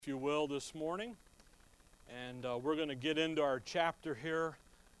If you will, this morning. And we're going to get into our chapter here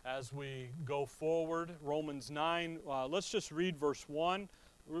as we go forward. Romans 9. Let's just read verse 1.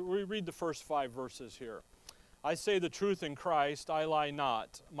 We read the first 5 verses here. I say the truth in Christ, I lie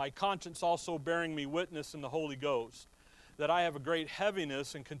not. My conscience also bearing me witness in the Holy Ghost, that I have a great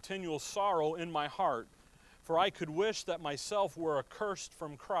heaviness and continual sorrow in my heart. For I could wish that myself were accursed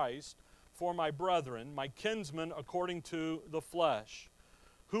from Christ for my brethren, my kinsmen according to the flesh,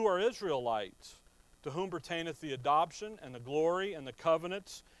 who are Israelites, to whom pertaineth the adoption and the glory and the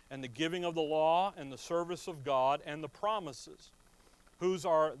covenants and the giving of the law and the service of God and the promises, whose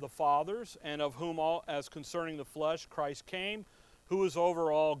are the fathers, and of whom all, as concerning the flesh, Christ came, who is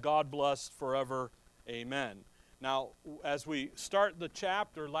over all, God blessed forever. Amen. Now, as we start the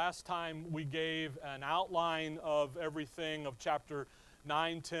chapter, last time we gave an outline of everything of chapter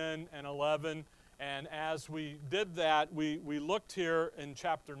 9, 10, and 11. And as we did that, we looked here in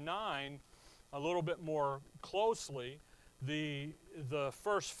chapter 9 a little bit more closely. The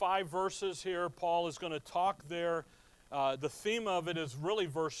first 5 verses here, Paul is going to talk there. The theme of it is really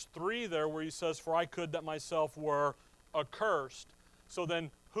verse 3 there, where he says, for I could that myself were accursed. So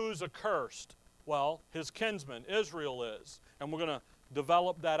then, who's accursed? Well, his kinsman, Israel is. And we're going to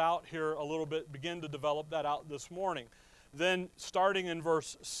develop that out here a little bit, begin to develop that out this morning. Then, starting in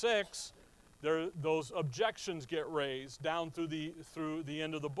verse 6, those objections get raised down through the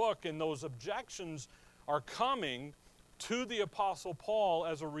end of the book, and those objections are coming to the Apostle Paul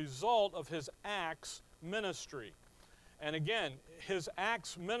as a result of his Acts ministry. And again, his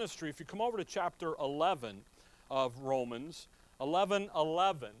Acts ministry, if you come over to chapter 11 of Romans,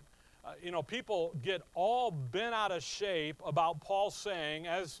 11:11, people get all bent out of shape about Paul saying,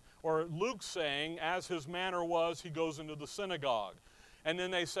 or Luke saying, as his manner was, he goes into the synagogue. And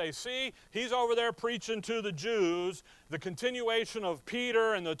then they say, see, he's over there preaching to the Jews, the continuation of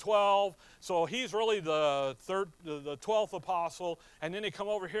Peter and the 12, so he's really the 12th apostle. And then they come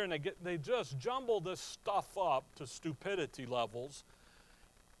over here and they just jumble this stuff up to stupidity levels.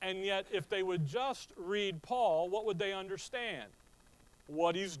 And yet, if they would just read Paul, what would they understand?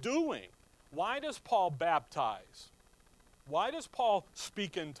 What he's doing. Why does Paul baptize? Why does Paul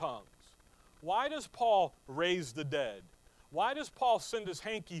speak in tongues? Why does Paul raise the dead? Why does Paul send his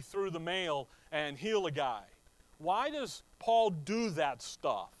hanky through the mail and heal a guy? Why does Paul do that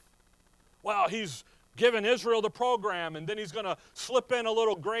stuff? Well, he's given Israel the program, and then he's going to slip in a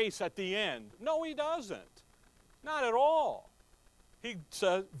little grace at the end. No, he doesn't. Not at all. He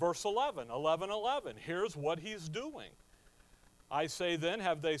says, verse 11:11, here's what he's doing. I say then,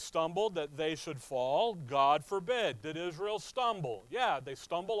 have they stumbled that they should fall? God forbid. Did Israel stumble? Yeah, they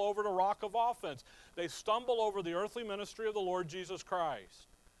stumble over the rock of offense. They stumble over the earthly ministry of the Lord Jesus Christ.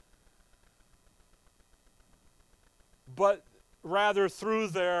 But rather through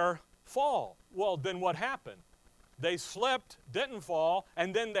their fall. Well, then what happened? They slipped, didn't fall,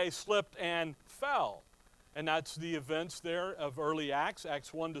 and then they slipped and fell. And that's the events there of early Acts,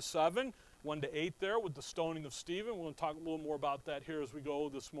 Acts 1-7. 1-8 there with the stoning of Stephen. We're going to talk a little more about that here as we go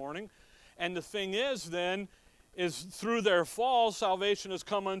this morning. And the thing is then, is through their fall, salvation has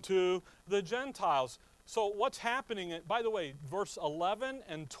come unto the Gentiles. So what's happening, by the way, verse 11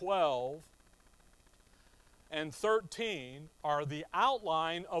 and 12 and 13 are the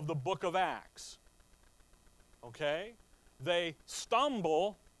outline of the book of Acts. Okay? They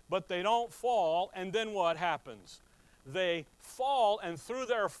stumble, but they don't fall, and then what happens? They fall, and through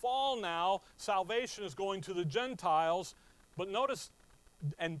their fall now, salvation is going to the Gentiles. But notice,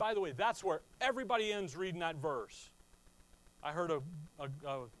 and by the way, that's where everybody ends reading that verse. I heard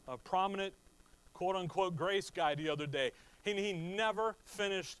a prominent, quote-unquote, grace guy the other day. He never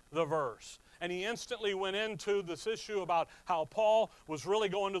finished the verse. And he instantly went into this issue about how Paul was really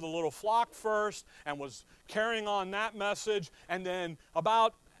going to the little flock first and was carrying on that message, and then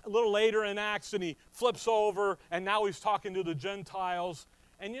about a little later in Acts, and he flips over, and now he's talking to the Gentiles.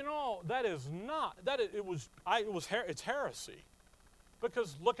 And that is not, it's heresy.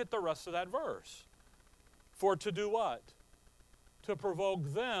 Because look at the rest of that verse. For to do what? To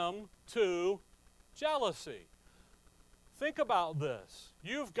provoke them to jealousy. Think about this.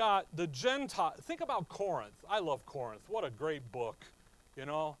 You've got the Gentile. Think about Corinth. I love Corinth. What a great book.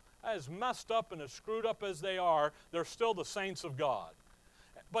 As messed up and as screwed up as they are, they're still the saints of God.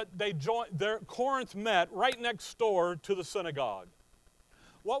 But Corinth met right next door to the synagogue.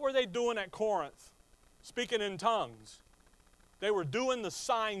 What were they doing at Corinth? Speaking in tongues. They were doing the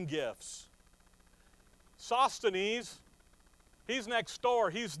sign gifts. Sosthenes, he's next door.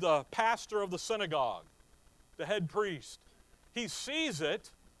 He's the pastor of the synagogue, the head priest. He sees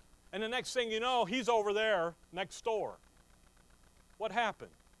it, and the next thing you know, he's over there next door. What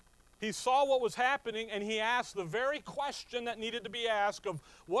happened? He saw what was happening, and he asked the very question that needed to be asked of,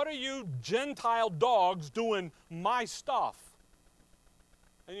 what are you Gentile dogs doing my stuff?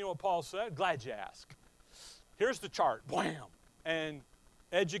 And you know what Paul said? Glad you asked. Here's the chart. Wham! And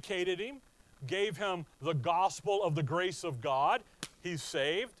educated him, gave him the gospel of the grace of God. He's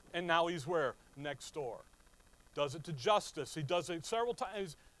saved, and now he's where? Next door. Does it to Justus. He does it several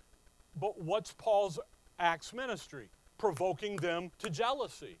times. But what's Paul's Acts ministry? Provoking them to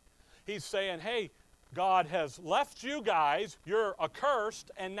jealousy. He's saying, hey, God has left you guys, you're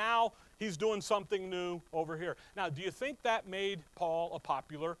accursed, and now he's doing something new over here. Now, do you think that made Paul a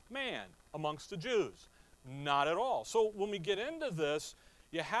popular man amongst the Jews? Not at all. So when we get into this,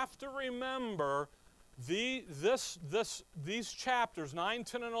 you have to remember these chapters, 9,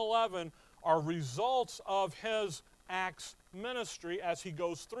 10, and 11, are results of his Acts ministry as he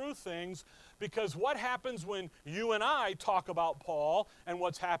goes through things, because what happens when you and I talk about Paul and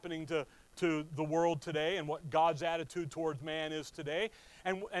what's happening to the world today and what God's attitude towards man is today,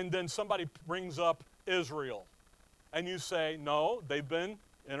 and then somebody brings up Israel, and you say, no, they've been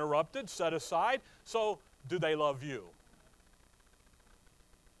interrupted, set aside, so do they love you?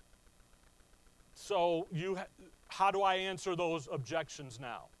 So how do I answer those objections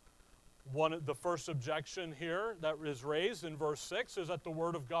now? The first objection here that is raised in verse 6 is that the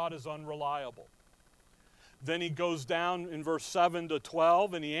Word of God is unreliable. Then he goes down in verse 7 to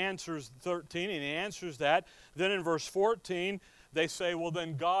 12, and he answers 13, and he answers that. Then in verse 14, they say, well,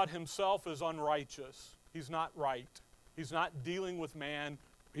 then God himself is unrighteous. He's not right. He's not dealing with man.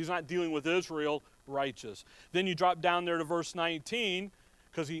 He's not dealing with Israel righteous. Then you drop down there to verse 19,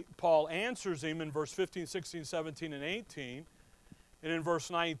 because Paul answers him in verse 15, 16, 17, and 18. And in verse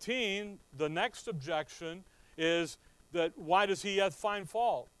 19, the next objection is that why does he yet find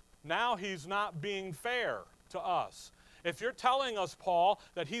fault? Now he's not being fair to us. If you're telling us, Paul,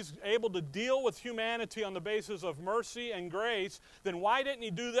 that he's able to deal with humanity on the basis of mercy and grace, then why didn't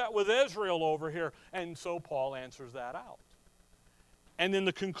he do that with Israel over here? And so Paul answers that out. And then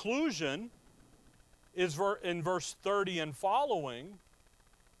the conclusion is in verse 30 and following.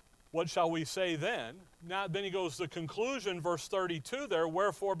 What shall we say then? Now, then he goes to the conclusion, verse 32 there,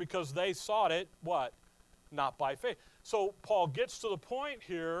 wherefore, because they sought it, what? Not by faith. So Paul gets to the point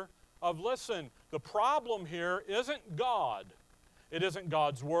here of, listen, the problem here isn't God. It isn't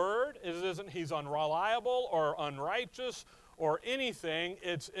God's word. It isn't he's unreliable or unrighteous or anything.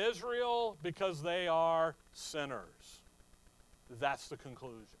 It's Israel because they are sinners. That's the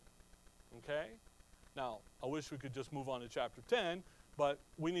conclusion. Okay? Now, I wish we could just move on to chapter 10, but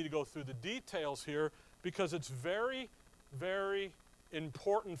we need to go through the details here because it's very, very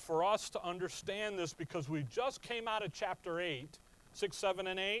important for us to understand this, because we just came out of chapter 8, 6, 7,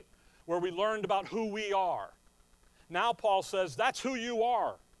 and 8, where we learned about who we are. Now Paul says, that's who you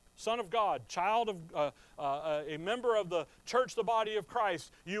are. Son of God, child of, a member of the church, the body of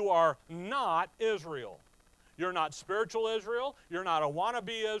Christ. You are not Israel. You're not spiritual Israel. You're not a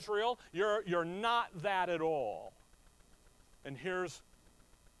wannabe Israel. You're not that at all. And here's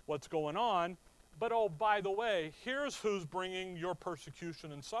what's going on. But oh, by the way, here's who's bringing your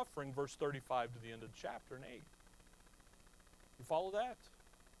persecution and suffering, verse 35 to the end of the chapter and 8. You follow that?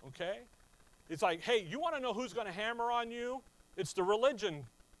 Okay? It's like, hey, you want to know who's going to hammer on you? It's the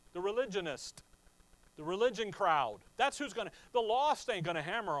religionist, the religion crowd. That's who's going to, the lost ain't going to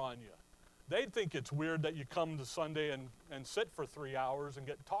hammer on you. They think it's weird that you come to Sunday and sit for 3 hours and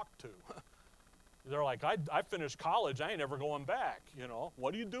get talked to. They're like, I finished college, I ain't ever going back, you know.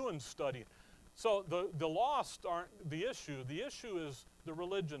 What are you doing studying? So the lost aren't the issue. The issue is the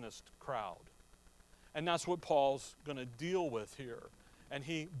religionist crowd. And that's what Paul's going to deal with here. And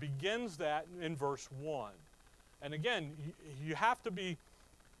he begins that in verse 1. And again, you have to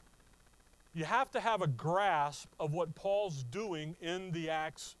have a grasp of what Paul's doing in the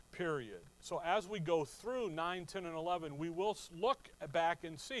Acts period. So as we go through 9, 10, and 11, we will look back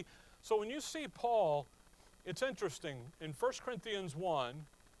and see. So when you see Paul, it's interesting. In 1 Corinthians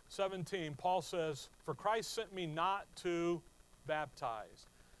 1:17, Paul says, for Christ sent me not to baptize.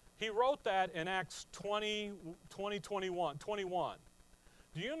 He wrote that in Acts 21.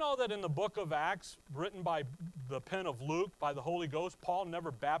 Do you know that in the book of Acts, written by the pen of Luke, by the Holy Ghost, Paul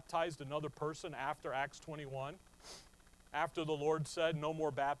never baptized another person after Acts 21? After the Lord said, no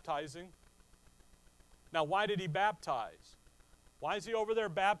more baptizing? Now, why did he baptize? Why is he over there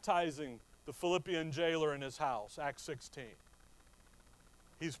baptizing the Philippian jailer in his house, Acts 16?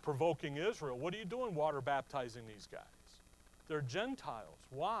 He's provoking Israel. What are you doing water baptizing these guys? They're Gentiles.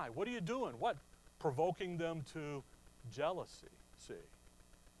 Why? What are you doing? What? Provoking them to jealousy. See?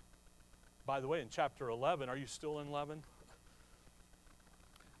 By the way, in chapter 11, are you still in 11?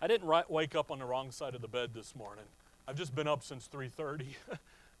 I didn't wake up on the wrong side of the bed this morning. I've just been up since 3:30.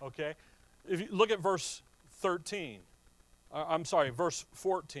 Okay? If you look at verse 13. Verse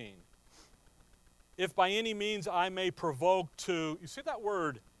 14. If by any means I may provoke to, you see that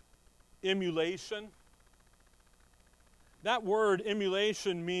word emulation? That word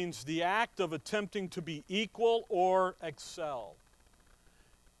emulation means the act of attempting to be equal or excel.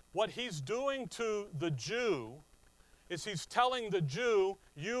 What he's doing to the Jew is he's telling the Jew,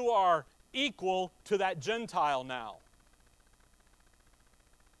 you are equal to that Gentile now.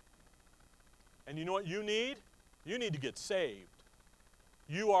 And you know what you need? You need to get saved.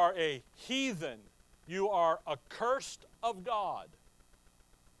 You are a heathen. You are accursed of God.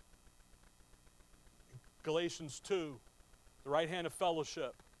 Galatians 2, the right hand of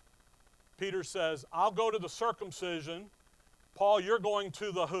fellowship. Peter says, I'll go to the circumcision. Paul, you're going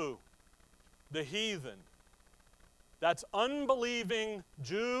to the who? The heathen. That's unbelieving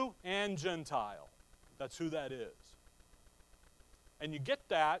Jew and Gentile. That's who that is. And you get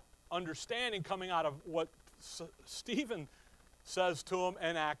that understanding coming out of what Stephen says to them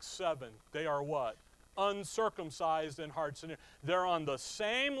in Acts 7. They are what? Uncircumcised in hearts and ears. They're on the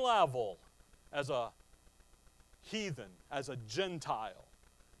same level as a heathen, as a Gentile.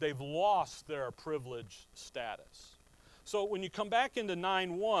 They've lost their privileged status. So when you come back into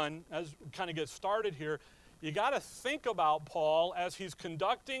 9:1, as we kind of get started here, you got to think about Paul as he's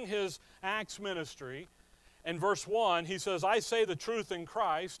conducting his Acts ministry. In verse 1, he says, I say the truth in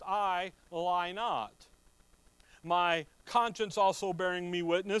Christ, I lie not. My conscience also bearing me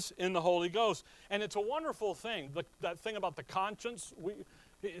witness in the Holy Ghost. And it's a wonderful thing, that thing about the conscience.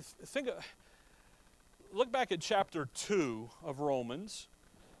 Look back at chapter 2 of Romans.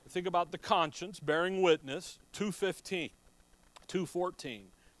 Think about the conscience bearing witness, 2:14.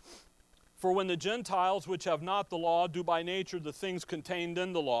 For when the Gentiles which have not the law do by nature the things contained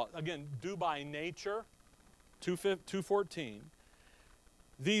in the law. Again, do by nature, 2:14.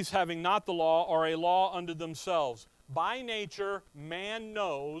 These having not the law are a law unto themselves. By nature, man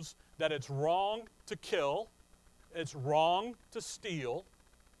knows that it's wrong to kill, it's wrong to steal,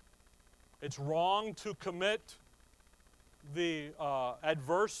 it's wrong to commit the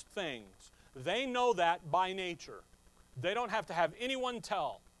adverse things. They know that by nature. They don't have to have anyone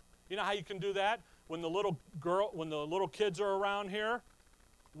tell. You know how you can do that? When the little kids are around here,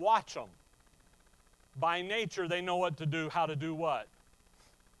 watch them. By nature, they know what to do, how to do what?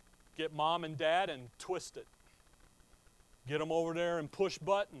 Get mom and dad and twist it. Get them over there and push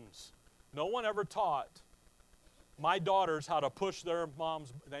buttons. No one ever taught my daughters how to push their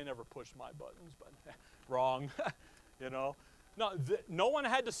moms. They never pushed my buttons, but wrong. You know. No one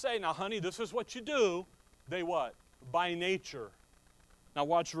had to say, now honey, this is what you do. They what? By nature. Now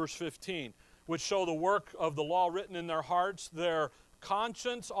watch verse 15. Which show the work of the law written in their hearts, their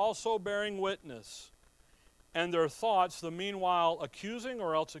conscience also bearing witness, and their thoughts the meanwhile accusing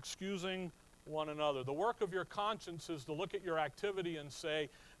or else excusing one another. The work of your conscience is to look at your activity and say,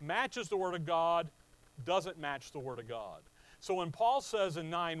 matches the Word of God, doesn't match the Word of God. So when Paul says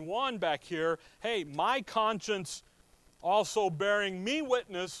in 9:1 back here, hey, my conscience also bearing me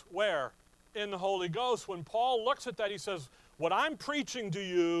witness, where? In the Holy Ghost. When Paul looks at that, he says, what I'm preaching to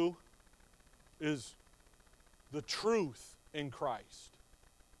you is the truth in Christ.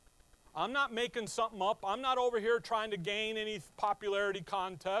 I'm not making something up. I'm not over here trying to gain any popularity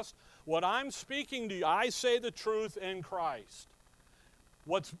contest. What I'm speaking to you, I say the truth in Christ.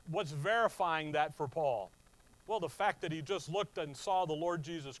 What's verifying that for Paul? Well, the fact that he just looked and saw the Lord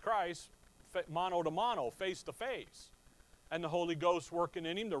Jesus Christ mano to mano, face to face. And the Holy Ghost working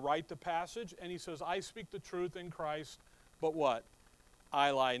in him to write the passage. And he says, I speak the truth in Christ, but what?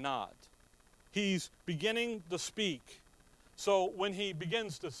 I lie not. He's beginning to speak. So when he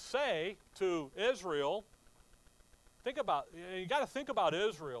begins to say to Israel, you got to think about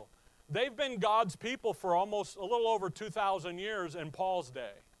Israel. They've been God's people for almost a little over 2,000 years in Paul's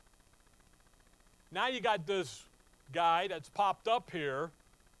day. Now you got this guy that's popped up here,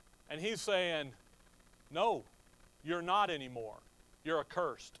 and he's saying, no, you're not anymore. You're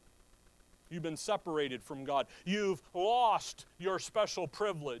accursed. You've been separated from God. You've lost your special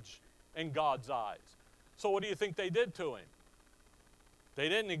privilege in God's eyes. So what do you think they did to him? They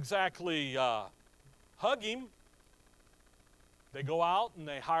didn't exactly hug him. They go out and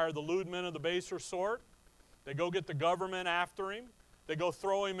they hire the lewd men of the baser sort. They go get the government after him. They go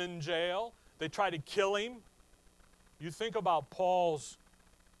throw him in jail. They try to kill him. You think about Paul's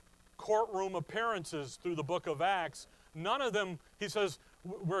courtroom appearances through the book of Acts. None of them, he says,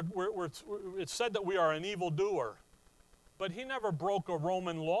 it's said that we are an evildoer. But he never broke a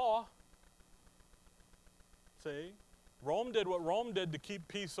Roman law. See? Rome did what Rome did to keep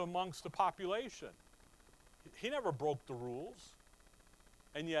peace amongst the population. He never broke the rules,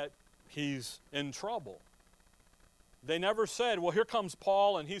 and yet he's in trouble. They never said, well, here comes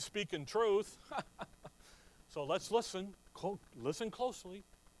Paul and he's speaking truth. So let's listen. Listen closely.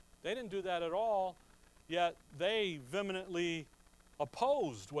 They didn't do that at all, yet they vehemently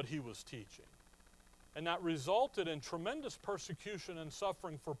opposed what he was teaching. And that resulted in tremendous persecution and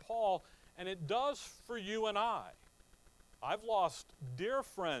suffering for Paul, and it does for you and I. I've lost dear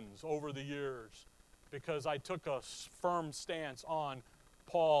friends over the years because I took a firm stance on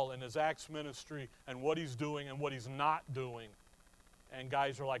Paul and his Acts ministry and what he's doing and what he's not doing. And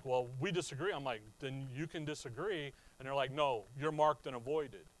guys are like, well, we disagree. I'm like, then you can disagree. And they're like, no, you're marked and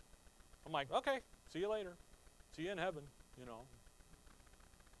avoided. I'm like, okay, see you later. See you in heaven, you know.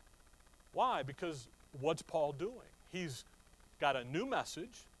 Why? Because what's Paul doing? He's got a new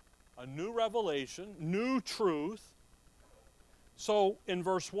message, a new revelation, new truth. So in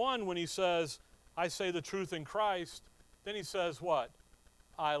verse 1, when he says, I say the truth in Christ, then he says what?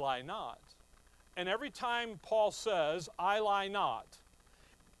 I lie not. And every time Paul says, I lie not,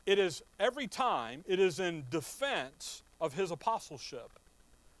 it is every time it is in defense of his apostleship.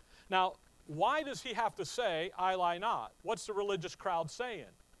 Now, why does he have to say, I lie not? What's the religious crowd saying?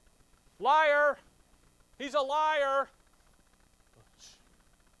 Liar! He's a liar!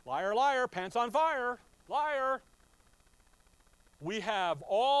 Liar, liar, pants on fire, liar. We have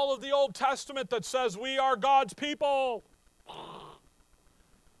all of the Old Testament that says we are God's people.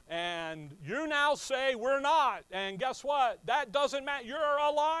 And you now say we're not. And guess what? That doesn't matter. You're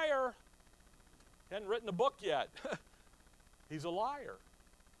a liar. He hadn't written a book yet. He's a liar.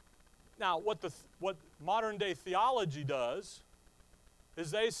 Now, what modern day theology does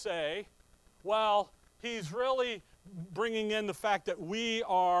is they say, well, he's really bringing in the fact that we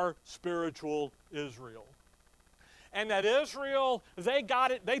are spiritual Israel. And that Israel, they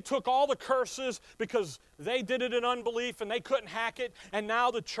got it, they took all the curses because they did it in unbelief and they couldn't hack it, and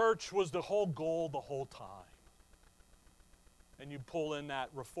now the church was the whole goal the whole time. And you pull in that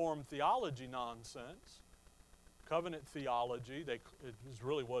Reformed theology nonsense, covenant theology, it is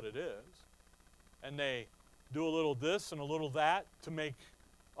really what it is, and they do a little this and a little that to make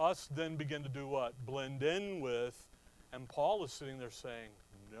us then begin to do what? Blend in with, and Paul is sitting there saying,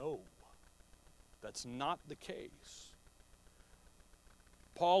 no. That's not the case.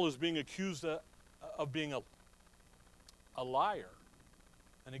 Paul is being accused of being a liar.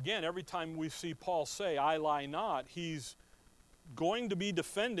 And again, every time we see Paul say, I lie not, he's going to be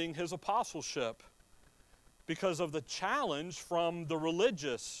defending his apostleship because of the challenge from the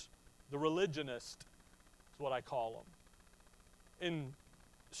religionist, is what I call them. In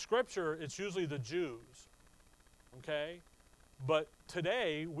Scripture, it's usually the Jews, okay? But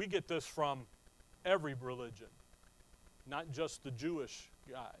today, we get this from every religion, not just the Jewish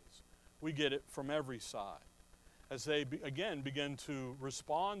guys. We get it from every side as they, again, begin to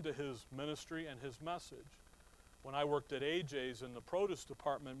respond to his ministry and his message. When I worked at AJ's in the produce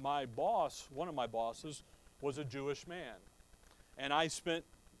department, my boss, one of my bosses, was a Jewish man. And I spent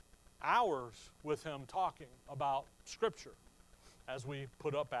hours with him talking about Scripture as we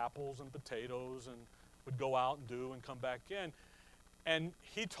put up apples and potatoes and would go out and do and come back in. And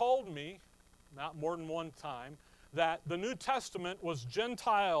he told me, not more than one time, that the New Testament was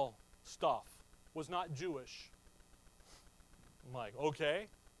Gentile stuff, was not Jewish. I'm like, okay,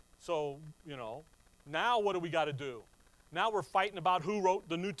 so, you know, now what do we got to do? Now we're fighting about who wrote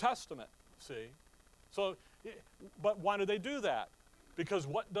the New Testament, see? So, but why do they do that? Because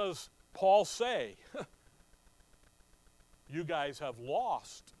what does Paul say? You guys have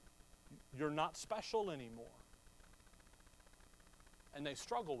lost. You're not special anymore. And they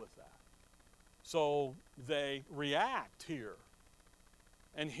struggle with that. So they react here.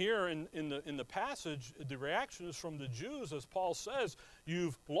 And here in the passage, the reaction is from the Jews, as Paul says,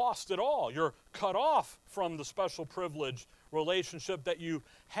 you've lost it all. You're cut off from the special privilege relationship that you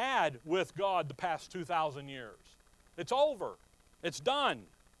had with God the past 2,000 years. It's over. It's done.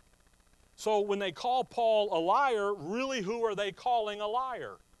 So when they call Paul a liar, really who are they calling a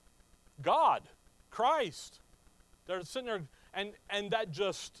liar? God, Christ. They're sitting there, and that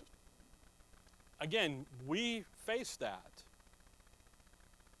just, again, we face that.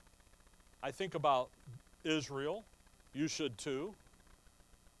 I think about Israel, you should too,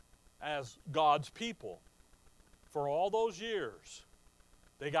 as God's people. For all those years,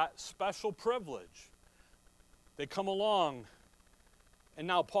 they got special privilege. They come along, and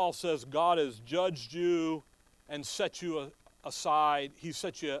now Paul says God has judged you and set you aside. He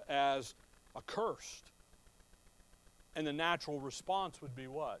set you as accursed. And the natural response would be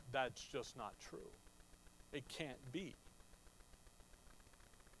what? That's just not true. It can't be.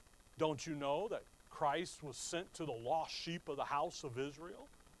 Don't you know that Christ was sent to the lost sheep of the house of Israel?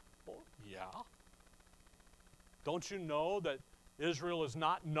 Well, yeah. Don't you know that Israel is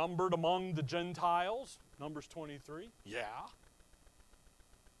not numbered among the Gentiles? Numbers 23. Yeah.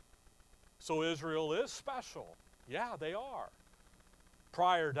 So Israel is special. Yeah, they are.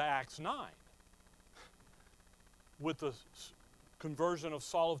 Prior to Acts 9, with the conversion of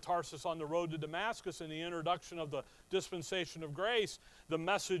Saul of Tarsus on the road to Damascus and the introduction of the dispensation of grace, the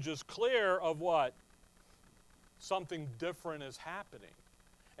message is clear of what? Something different is happening.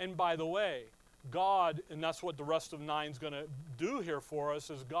 And by the way, God, and that's what the rest of 9 is going to do here for us,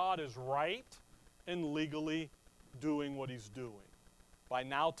 is God is right and legally doing what he's doing by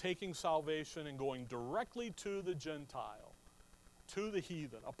now taking salvation and going directly to the Gentile, to the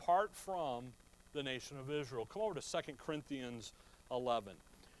heathen, apart from the nation of Israel. Come over to 2 Corinthians 11.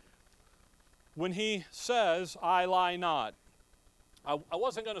 When he says, I lie not, I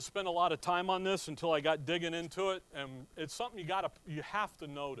wasn't going to spend a lot of time on this until I got digging into it, and it's something you have to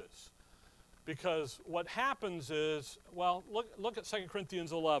notice. Because what happens is, well, look at 2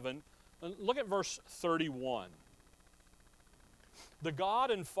 Corinthians 11, and look at verse 31. The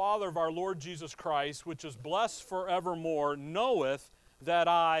God and Father of our Lord Jesus Christ, which is blessed forevermore, knoweth that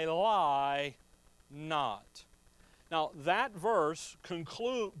I lie not. Now, that verse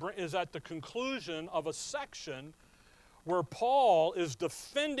is at the conclusion of a section where Paul is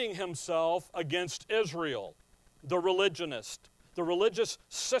defending himself against Israel, the religious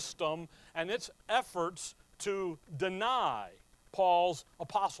system, and its efforts to deny Paul's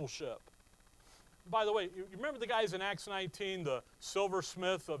apostleship. By the way, you remember the guys in Acts 19, the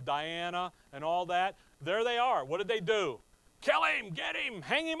silversmith of Diana and all that? There they are. What did they do? Kill him, get him,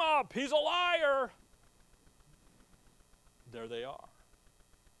 hang him up. He's a liar. There they are.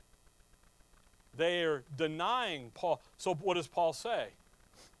 They are denying Paul. So what does Paul say?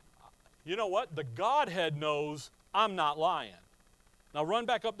 You know what? The Godhead knows I'm not lying. Now run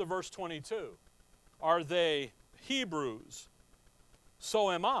back up to verse 22. Are they Hebrews? So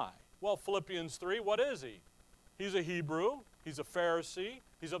am I. Well, Philippians 3, what is he? He's a Hebrew. He's a Pharisee.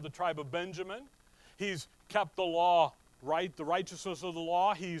 He's of the tribe of Benjamin. He's kept the law right, the righteousness of the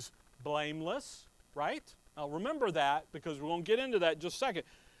law. He's blameless, right? Now remember that, because we're going to get into that in just a second.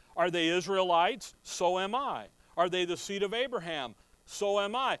 Are they Israelites? So am I. Are they the seed of Abraham? So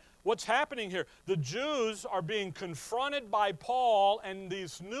am I. What's happening here? The Jews are being confronted by Paul and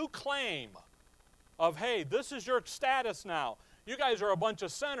this new claim of, hey, this is your status now. You guys are a bunch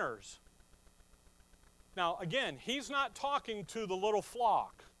of sinners. Now, again, he's not talking to the little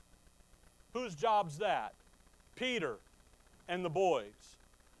flock. Whose job's that? Peter and the boys.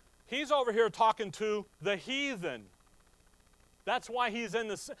 He's over here talking to the heathen. That's why he's in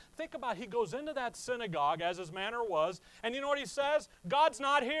the... Think about it. He goes into that synagogue, as his manner was, and you know what he says? God's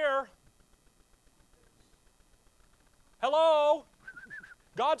not here. Hello?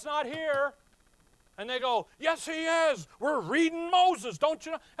 God's not here. And they go, yes, he is. We're reading Moses, don't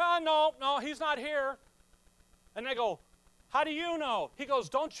you know? No, he's not here. And they go, how do you know? He goes,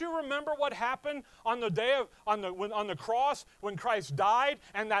 don't you remember what happened on the day of on the cross when Christ died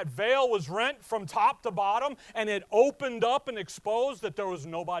and that veil was rent from top to bottom and it opened up and exposed that there was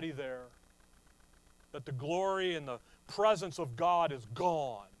nobody there? That the glory and the presence of God is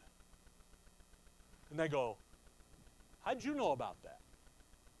gone. And they go, how'd you know about that?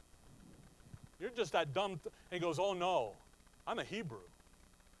 You're just that dumb. And he goes, oh no, I'm a Hebrew.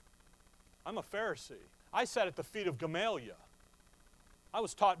 I'm a Pharisee. I sat at the feet of Gamaliel. I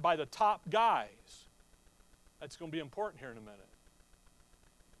was taught by the top guys. That's going to be important here in a minute.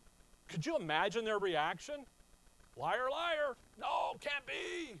 Could you imagine their reaction? Liar, liar. No, can't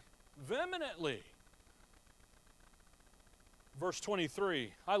be. Vehemently. Verse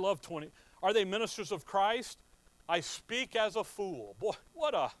 23. I love 20. Are they ministers of Christ? I speak as a fool. Boy,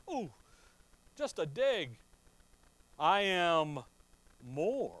 what a, just a dig. I am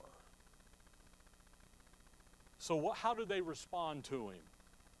more. So how do they respond to him?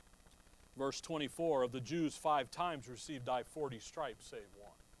 Verse 24, of the Jews 5 times received I 40 stripes, save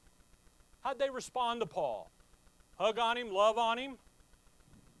one. How'd they respond to Paul? Hug on him, love on him?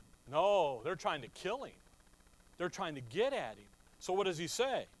 No, they're trying to kill him. They're trying to get at him. So what does he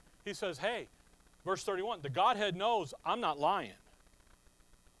say? He says, hey, verse 31, the Godhead knows I'm not lying.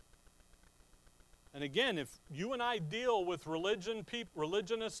 And again, if you and I deal with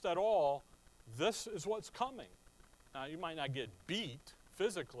religionists at all, this is what's coming. Now, you might not get beat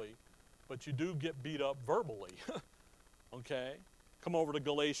physically, but you do get beat up verbally. Okay? Come over to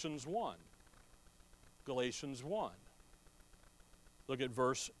Galatians 1. Galatians 1. Look at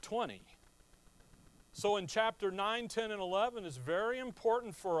verse 20. So in chapter 9, 10, and 11, it's very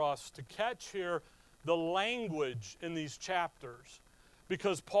important for us to catch here the language in these chapters.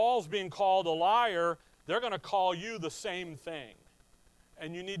 Because Paul's being called a liar, they're going to call you the same thing.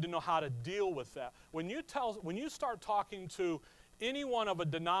 And you need to know how to deal with that. When you start talking to anyone of a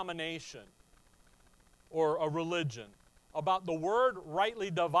denomination or a religion about the word rightly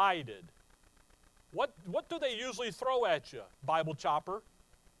divided, what do they usually throw at you? Bible chopper.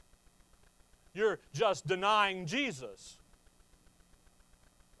 You're just denying Jesus.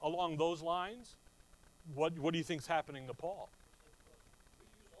 Along those lines, what do you think's happening to Paul?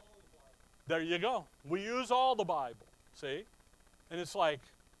 There you go. We use all the Bible. See? And it's like,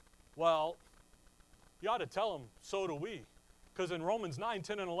 well, you ought to tell them, so do we. Because in Romans 9,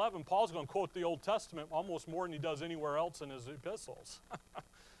 10, and 11, Paul's going to quote the Old Testament almost more than he does anywhere else in his epistles.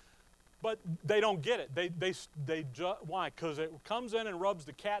 But they don't get it. Why? Because it comes in and rubs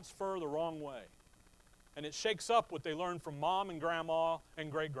the cat's fur the wrong way. And it shakes up what they learned from mom and grandma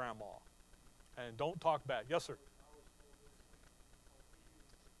and great-grandma. And don't talk back. Yes, sir.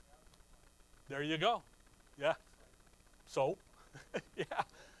 There you go. Yeah. So, yeah,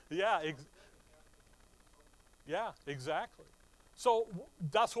 exactly. So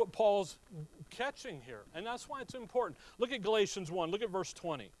that's what Paul's catching here. And that's why it's important. Look at Galatians 1. Look at verse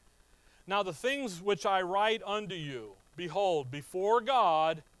 20. Now the things which I write unto you, behold, before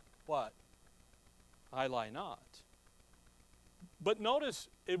God, what? I lie not. But notice,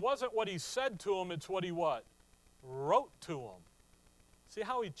 it wasn't what he said to him, it's what he what? Wrote to him. See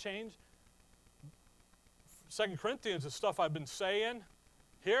how he changed? 2 Corinthians is stuff I've been saying.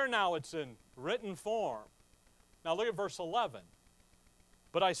 Here now it's in written form. Now look at verse 11.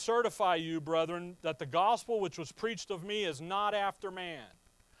 But I certify you, brethren, that the gospel which was preached of me is not after man.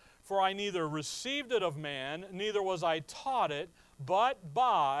 For I neither received it of man, neither was I taught it, but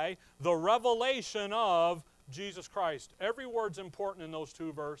by the revelation of Jesus Christ. Every word's important in those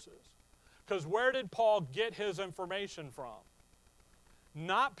two verses. Because where did Paul get his information from?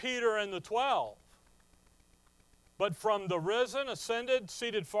 Not Peter and the 12, but from the risen, ascended,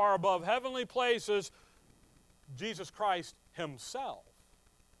 seated far above heavenly places, Jesus Christ himself.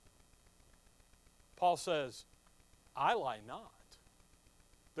 Paul says, I lie not.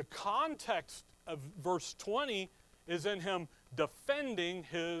 The context of verse 20 is in him defending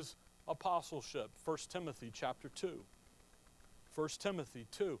his apostleship. 1 Timothy chapter 2. 1 Timothy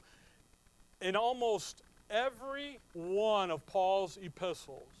 2. In almost every one of Paul's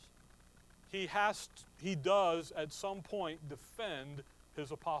epistles, he does at some point defend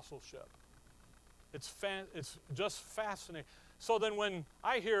his apostleship. It's just fascinating. So then when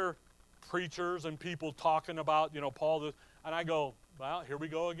I hear preachers and people talking about, Paul, and I go, well, here we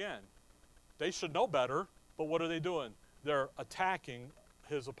go again. They should know better, but what are they doing? They're attacking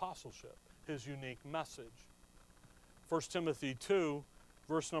his apostleship, his unique message. 1 Timothy 2,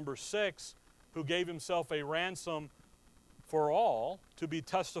 verse number 6, who gave himself a ransom for all to be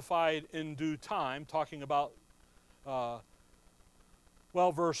testified in due time, talking about,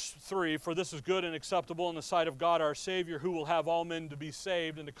 verse 3, for this is good and acceptable in the sight of God our Savior, who will have all men to be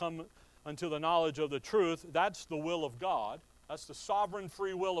saved and to come unto the knowledge of the truth. That's the will of God. That's the sovereign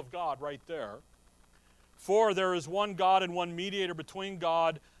free will of God right there. For there is one God and one mediator between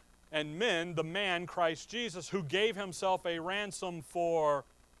God and men, the man Christ Jesus, who gave himself a ransom for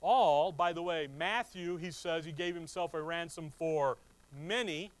all. By the way, Matthew, he says he gave himself a ransom for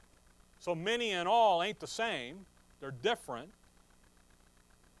many. So many and all ain't the same. They're different.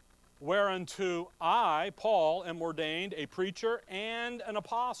 Whereunto I, Paul, am ordained a preacher and an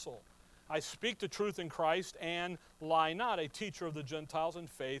apostle. I speak the truth in Christ and lie not, a teacher of the Gentiles in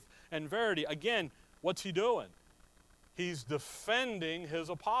faith and verity. Again, what's he doing? He's defending his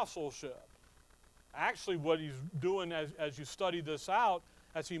apostleship. Actually, what he's doing as you study this out,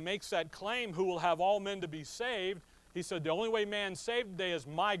 as he makes that claim, who will have all men to be saved, he said, the only way man's saved today is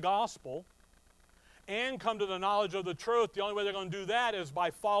my gospel and come to the knowledge of the truth. The only way they're going to do that is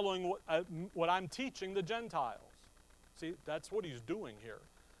by following what I'm teaching the Gentiles. See, that's what he's doing here.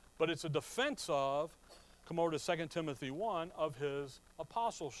 But it's a defense of, come over to 2 Timothy 1, of his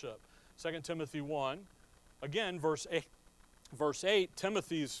apostleship. 2 Timothy 1, again, verse 8,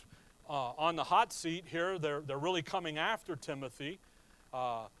 Timothy's on the hot seat here. They're really coming after Timothy.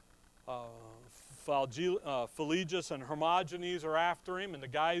 Philologus and Hermogenes are after him, and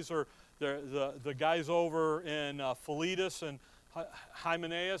the guys over in Philetus and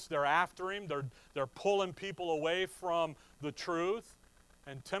Hymenaeus, they're after him. They're pulling people away from the truth.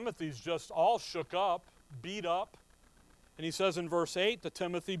 And Timothy's just all shook up, beat up. And he says in verse 8 to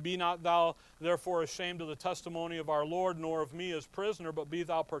Timothy, "Be not thou therefore ashamed of the testimony of our Lord, nor of me as prisoner, but be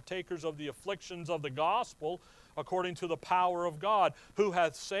thou partakers of the afflictions of the gospel, according to the power of God, who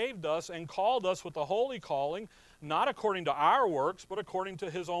hath saved us and called us with a holy calling, not according to our works, but according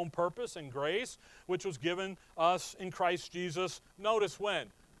to his own purpose and grace, which was given us in Christ Jesus." Notice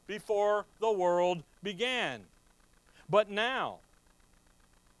when? Before the world began. But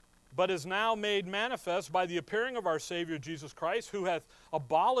is now made manifest by the appearing of our Savior Jesus Christ, who hath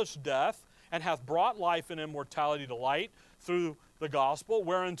abolished death, and hath brought life and immortality to light through the gospel,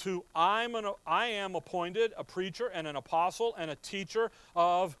 whereunto I am appointed a preacher and an apostle and a teacher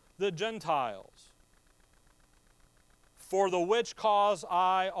of the Gentiles. For the which cause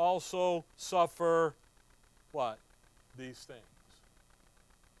I also suffer, what? These things.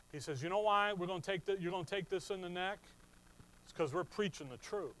 He says, you know why you're going to take this in the neck? It's because we're preaching the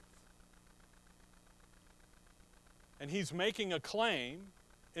truth. And he's making a claim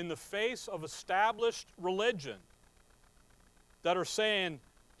in the face of established religion that are saying,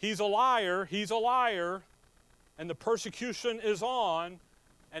 he's a liar, and the persecution is on.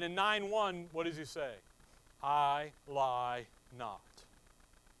 And in 9:1, what does he say? I lie not.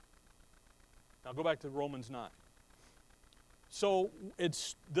 Now go back to Romans 9. So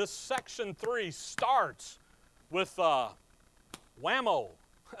this section 3 starts with whammo,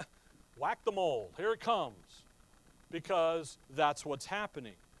 whack-the-mole, here it comes. Because that's what's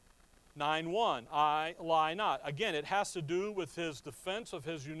happening. 9:1, I lie not. Again, it has to do with his defense of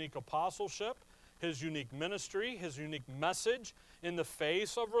his unique apostleship, his unique ministry, his unique message in the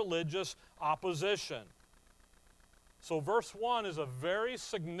face of religious opposition. So verse 1 is a very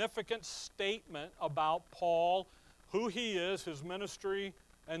significant statement about Paul, who he is, his ministry,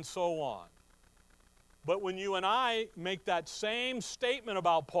 and so on. But when you and I make that same statement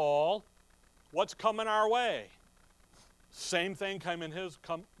about Paul, what's coming our way? Same thing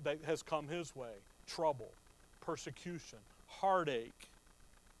that has come his way. Trouble, persecution, heartache.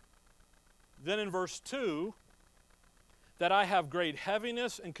 Then in verse 2, that I have great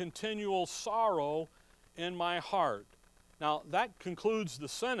heaviness and continual sorrow in my heart. Now that concludes the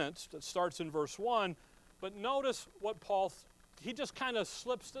sentence that starts in verse 1, but notice what Paul, he just kind of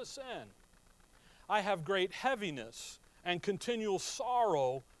slips this in. I have great heaviness and continual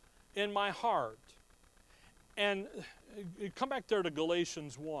sorrow in my heart. And come back there to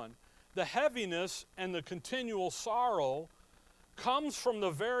Galatians 1. The heaviness and the continual sorrow comes from the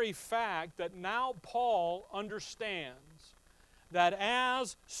very fact that now Paul understands that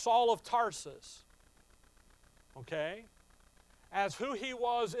as Saul of Tarsus, okay, as who he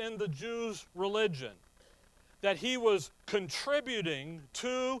was in the Jews' religion, that he was contributing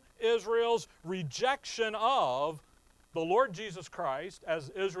to Israel's rejection of the Lord Jesus Christ as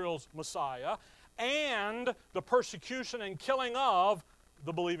Israel's Messiah, and the persecution and killing of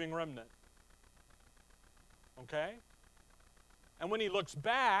the believing remnant. Okay? And when he looks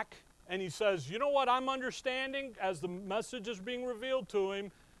back and he says, you know what I'm understanding as the message is being revealed to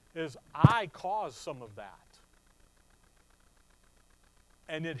him, is I caused some of that.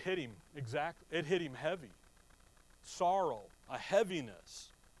 And it hit him, it hit him heavy. Sorrow, a heaviness.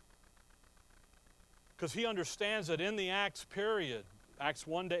 Because he understands that in the Acts period, Acts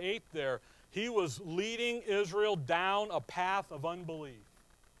 1 to 8 there, he was leading Israel down a path of unbelief.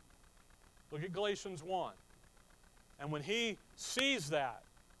 Look at Galatians 1. And when he sees that,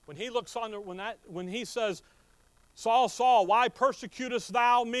 when he looks on when he says, Saul, Saul, why persecutest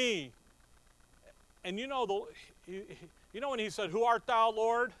thou me? And you know when he said, who art thou,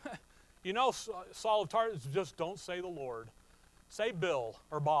 Lord? You know, Saul of Tarsus, just don't say the Lord. Say Bill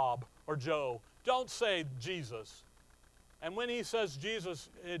or Bob or Joe. Don't say Jesus. And when he says Jesus,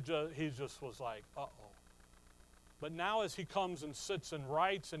 he just was like, uh-oh. But now as he comes and sits and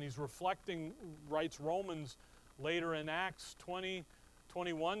writes, and he's writes Romans later in Acts 20,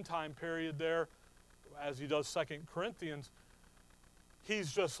 21 time period there, as he does 2 Corinthians,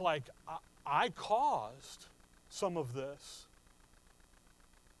 he's just like, I caused some of this.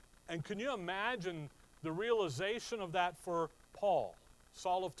 And can you imagine the realization of that for Paul,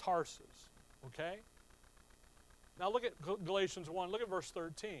 Saul of Tarsus, okay? Now look at Galatians 1, look at verse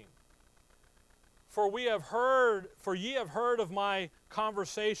 13. For ye have heard of my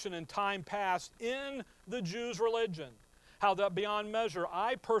conversation in time past in the Jews' religion, how that beyond measure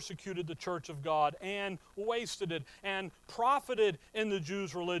I persecuted the church of God and wasted it, and profited in the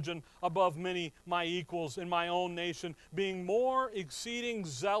Jews' religion above many my equals in my own nation, being more exceeding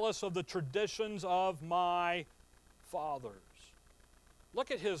zealous of the traditions of my fathers. Look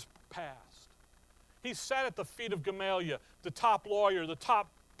at his past. He sat at the feet of Gamaliel, the top lawyer, the top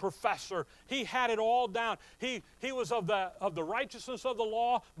professor. He had it all down. He was of the righteousness of the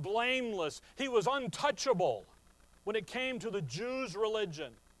law, blameless. He was untouchable when it came to the Jews'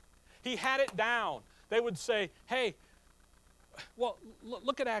 religion. He had it down. They would say, hey, well,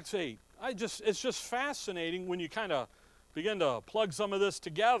 look at Acts 8. It's just fascinating when you kind of begin to plug some of this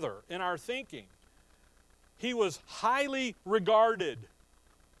together in our thinking. He was highly regarded.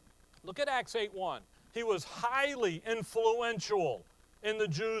 Look at Acts 8:1. He was highly influential in the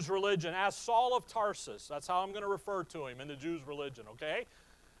Jews' religion as Saul of Tarsus. That's how I'm going to refer to him in the Jews' religion, okay?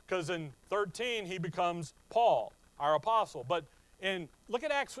 Because in 13 he becomes Paul, our apostle. But look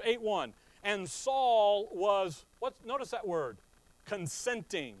at Acts 8:1. And Saul was, notice that word,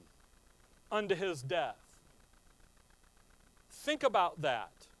 consenting unto his death. Think about that.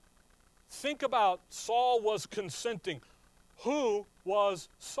 Think about Saul was consenting. Who was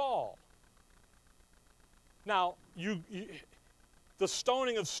Saul? Now, the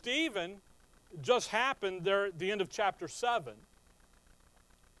stoning of Stephen just happened there at the end of chapter 7.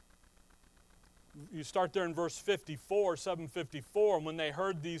 You start there in verse 54, 754. And when they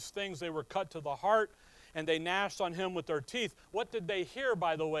heard these things, they were cut to the heart, and they gnashed on him with their teeth. What did they hear,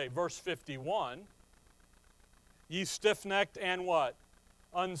 by the way? Verse 51. Ye stiff-necked and what?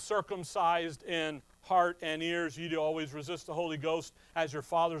 Uncircumcised in heart and ears. Ye do always resist the Holy Ghost, as your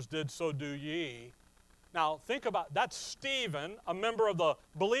fathers did, so do ye. Now, think about, that's Stephen, a member of the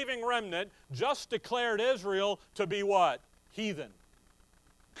believing remnant, just declared Israel to be what? Heathen.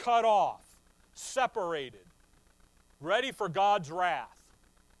 Cut off. Separated. Ready for God's wrath.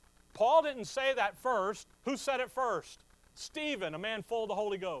 Paul didn't say that first. Who said it first? Stephen, a man full of the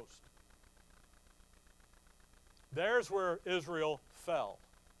Holy Ghost. There's where Israel fell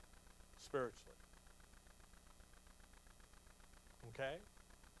spiritually. Okay?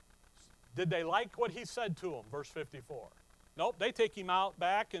 Did they like what he said to them? Verse 54. Nope, they take him out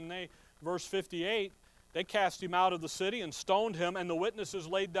back, and verse 58, they cast him out of the city and stoned him, and the witnesses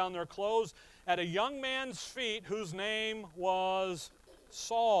laid down their clothes at a young man's feet whose name was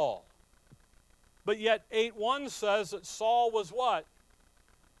Saul. But yet 8:1 says that Saul was what?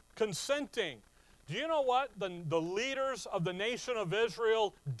 Consenting. Do you know what the leaders of the nation of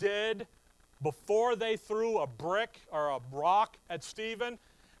Israel did before they threw a brick or a rock at Stephen?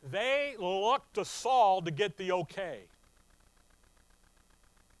 They looked to Saul to get the okay.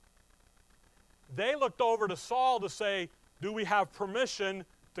 They looked over to Saul to say, do we have permission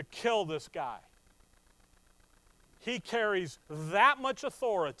to kill this guy? He carries that much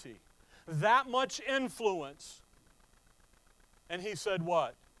authority, that much influence. And he said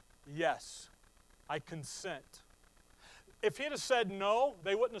what? Yes, I consent. If he'd have said no,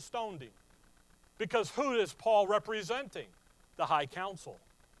 they wouldn't have stoned him. Because who is Paul representing? The high council,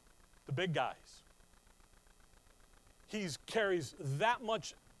 the big guys. He carries that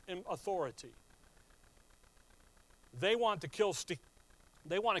much authority. They want to kill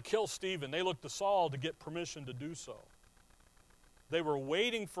Stephen. They looked to Saul to get permission to do so. They were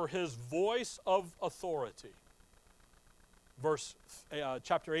waiting for his voice of authority.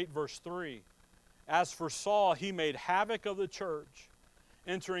 Chapter 8, verse 3. As for Saul, he made havoc of the church,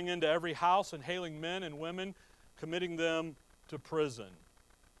 entering into every house and hailing men and women, committing them to prison.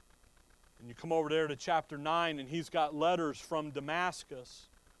 And you come over there to chapter 9, and he's got letters from Damascus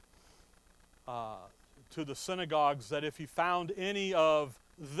to the synagogues that if he found any of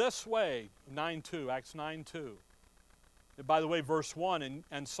this way, 9:2, Acts 9:2. By the way, verse 1,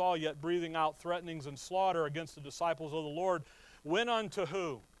 and Saul, yet breathing out threatenings and slaughter against the disciples of the Lord, went unto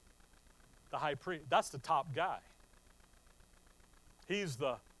who? The high priest. That's the top guy. He's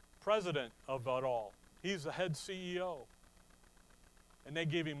the president of it all. He's the head CEO. And they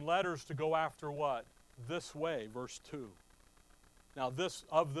gave him letters to go after what? This way, verse 2. Now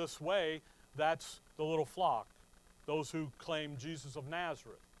this way, that's the little flock, those who claim Jesus of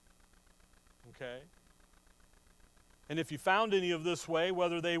Nazareth. Okay? And if you found any of this way,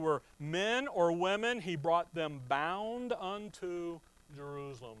 whether they were men or women, he brought them bound unto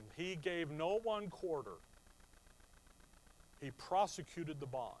Jerusalem. He gave no one quarter. He prosecuted the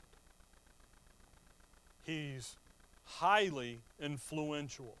bond. He's highly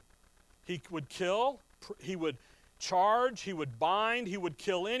influential. He would kill, he would charge, he would bind, he would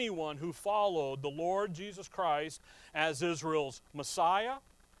kill anyone who followed the Lord Jesus Christ as Israel's Messiah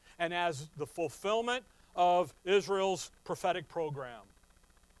and as the fulfillment of Israel's prophetic program.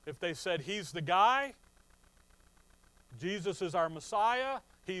 If they said, he's the guy, Jesus is our Messiah,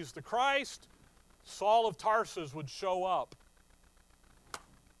 he's the Christ, Saul of Tarsus would show up,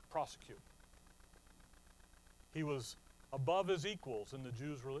 prosecute. He was above his equals in the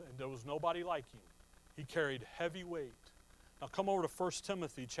Jews' religion. There was nobody like him. He carried heavy weight. Now come over to 1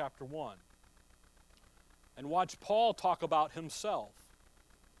 Timothy chapter 1 and watch Paul talk about himself.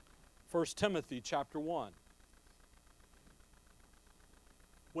 1 Timothy chapter 1.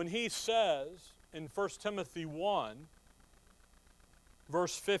 When he says in 1 Timothy 1,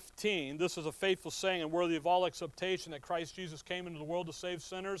 verse 15, this is a faithful saying and worthy of all acceptation, that Christ Jesus came into the world to save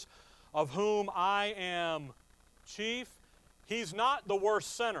sinners, of whom I am chief. He's not the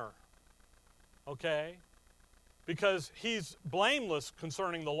worst sinner, okay? Because he's blameless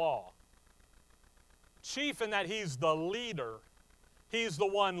concerning the law. Chief in that he's the leader. He's the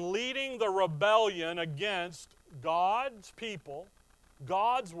one leading the rebellion against God's people,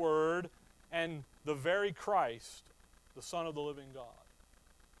 God's word, and the very Christ, the Son of the living God.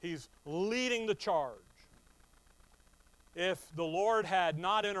 He's leading the charge. If the Lord had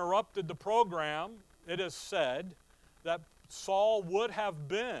not interrupted the program, it is said that Saul would have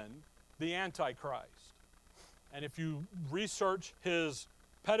been the Antichrist. And if you research his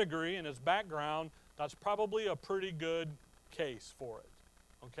pedigree and his background, that's probably a pretty good case for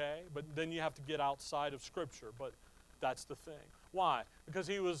it. Okay? But then you have to get outside of Scripture. But that's the thing. Why? Because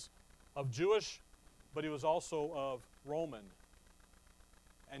he was of Jewish, but he was also of Roman.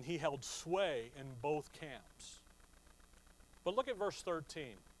 And he held sway in both camps. But look at verse 13.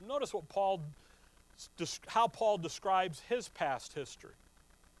 Notice what how Paul describes his past history.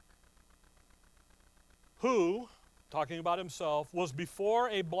 Who, talking about himself, was before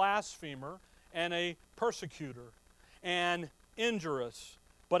a blasphemer and a persecutor and injurious.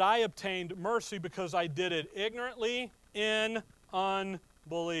 But I obtained mercy because I did it ignorantly in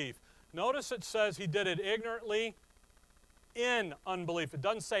unbelief. Notice it says he did it ignorantly in unbelief. It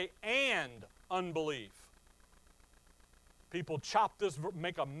doesn't say and unbelief. People chop this,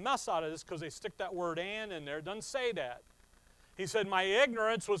 make a mess out of this because they stick that word and in there. It doesn't say that. He said, my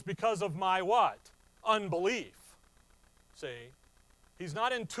ignorance was because of my what? Unbelief. See? He's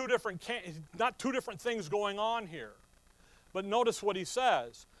not in two different things going on here. But notice what he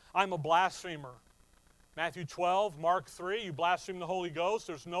says. I'm a blasphemer. Matthew 12, Mark 3, you blaspheme the Holy Ghost,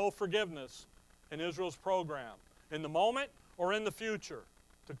 there's no forgiveness in Israel's program. In the moment or in the future,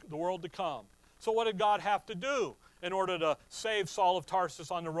 the world to come. So what did God have to do in order to save Saul of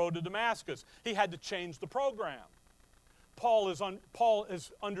Tarsus on the road to Damascus? He had to change the program. Paul is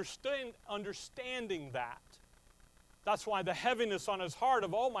understanding that. That's why the heaviness on his heart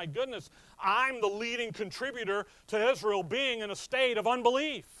of, oh my goodness, I'm the leading contributor to Israel being in a state of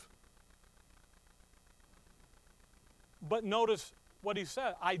unbelief. But notice what he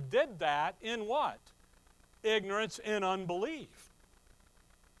said. I did that in what? Ignorance and unbelief.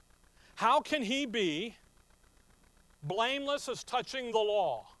 How can he be blameless as touching the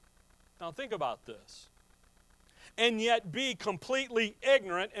law? Now think about this. And yet be completely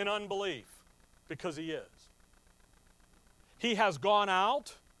ignorant in unbelief, because he is. He has gone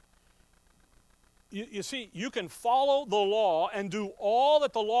out. You see, you can follow the law and do all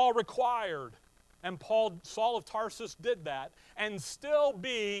that the law required. And Saul of Tarsus did that, and still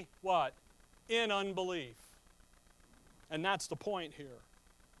be what? In unbelief. And that's the point here.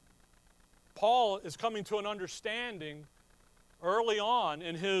 Paul is coming to an understanding early on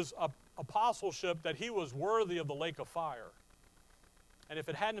in his apostleship that he was worthy of the lake of fire. And if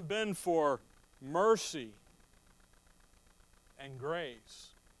it hadn't been for mercy and grace,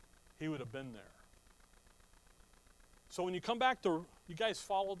 he would have been there. So when you come back to, you guys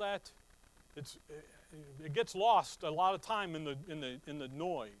follow that? It gets lost a lot of time in the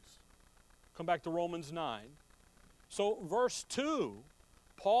noise. Come back to Romans 9. So verse 2,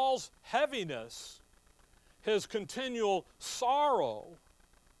 Paul's heaviness, his continual sorrow,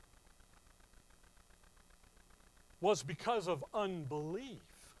 was because of unbelief.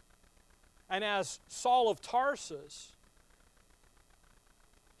 And as Saul of Tarsus,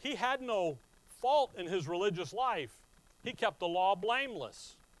 he had no fault in his religious life. He kept the law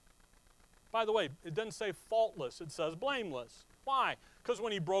blameless. By the way, it doesn't say faultless, it says blameless. Why? Because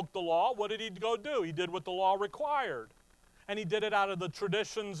when he broke the law, what did he go do? He did what the law required. And he did it out of the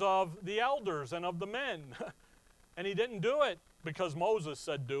traditions of the elders and of the men. And he didn't do it because Moses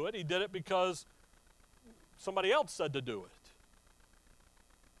said do it. He did it because somebody else said to do it.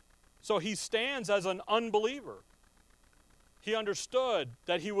 So he stands as an unbeliever. He understood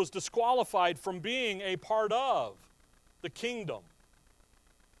that he was disqualified from being a part of the kingdom.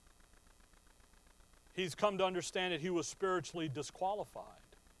 He's come to understand that he was spiritually disqualified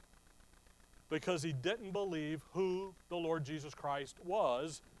because he didn't believe who the Lord Jesus Christ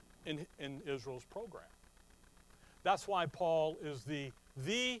was in Israel's program. That's why Paul is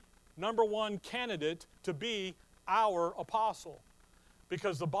the number one candidate to be our apostle.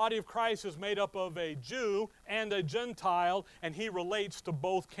 Because the body of Christ is made up of a Jew and a Gentile, and he relates to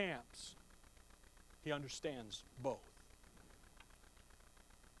both camps. He understands both.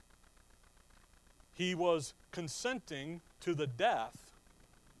 He was consenting to the death,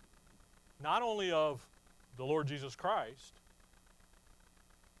 not only of the Lord Jesus Christ.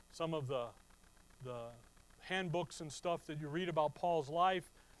 Some of the handbooks and stuff that you read about Paul's life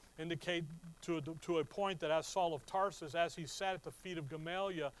indicate to a point that as Saul of Tarsus, as he sat at the feet of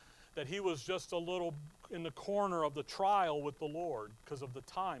Gamaliel, that he was just a little in the corner of the trial with the Lord because of the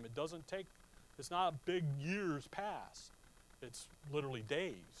time. It doesn't take, it's not big years pass. It's literally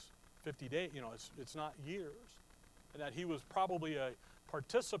days, 50 days, it's not years. And that he was probably a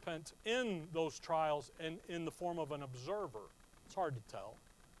participant in those trials and in the form of an observer. It's hard to tell.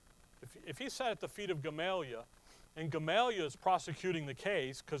 If he sat at the feet of Gamaliel, and Gamaliel is prosecuting the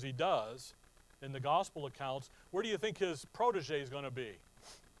case, because he does, in the gospel accounts, where do you think his protege is going to be?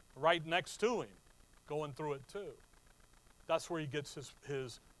 Right next to him, going through it too. That's where he gets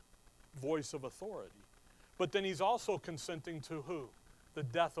his voice of authority. But then he's also consenting to who? The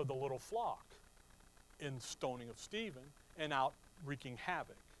death of the little flock in stoning of Stephen and out wreaking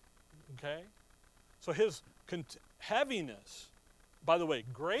havoc. Okay? So his heaviness, by the way,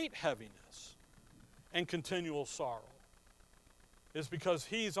 great heaviness and continual sorrow, is because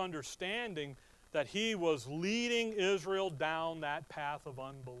he's understanding that he was leading Israel down that path of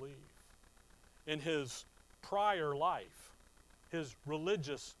unbelief in his prior life, his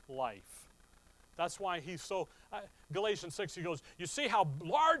religious life. That's why he's so, Galatians 6, he goes, you see how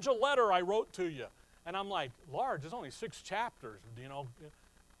large a letter I wrote to you. And I'm like, large, there's only 6 chapters,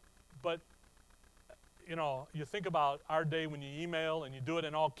 But, you think about our day when you email and you do it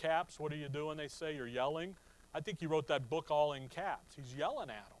in all caps, what are you doing? They say you're yelling. I think he wrote that book all in caps. He's yelling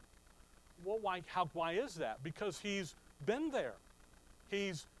at them. Well, why is that? Because he's been there.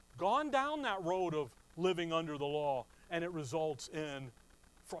 He's gone down that road of living under the law, and it results in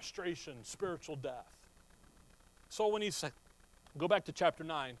frustration, spiritual death. So when he said, go back to chapter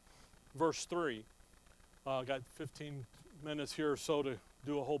 9, verse 3. Got 15 minutes here or so to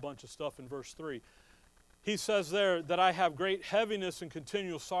do a whole bunch of stuff in verse 3. He says there that I have great heaviness and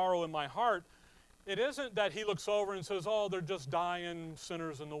continual sorrow in my heart. It isn't that he looks over and says, oh, they're just dying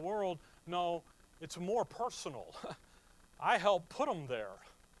sinners in the world. No, it's more personal. I helped put them there.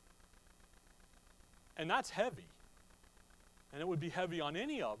 And that's heavy. And it would be heavy on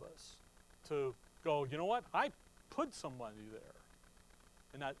any of us to go, you know what? I put somebody there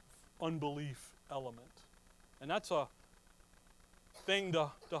in that unbelief element. And that's a thing to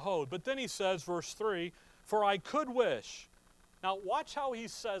hold. But then he says, verse 3, for I could wish. Now watch how he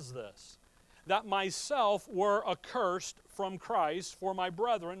says this. That myself were accursed from Christ for my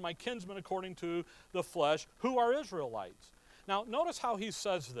brethren, my kinsmen according to the flesh, who are Israelites. Now notice how he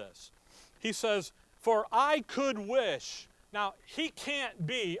says this. He says, for I could wish. Now he can't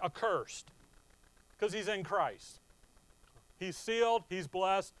be accursed because he's in Christ. He's sealed, he's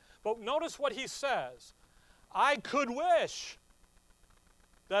blessed. But notice what he says. I could wish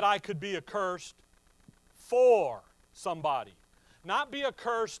that I could be accursed for somebody. Not be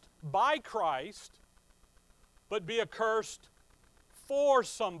accursed by Christ, but be accursed for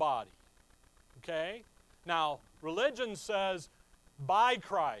somebody. Okay? Now, religion says by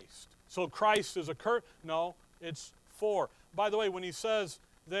Christ. So Christ is accursed. No, it's for. By the way, when he says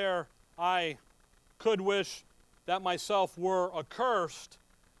there, I could wish that myself were accursed,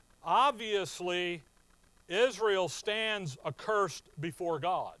 obviously Israel stands accursed before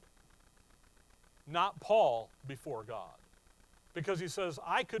God, not Paul before God. Because he says,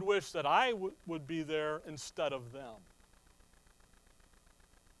 I could wish that I would be there instead of them.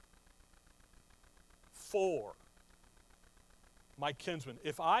 For my kinsmen.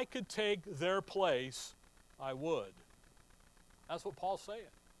 If I could take their place, I would. That's what Paul's saying.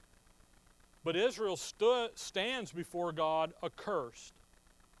 But Israel stands before God accursed.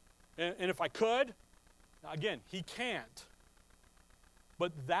 And if I could, again, he can't.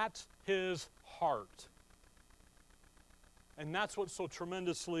 But that's his heart. And that's what's so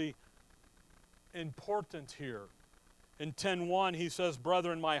tremendously important here. In 10:1, he says,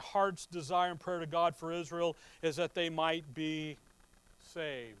 brethren, my heart's desire and prayer to God for Israel is that they might be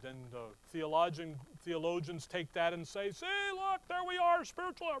saved. And theologians take that and say, see, look, there we are,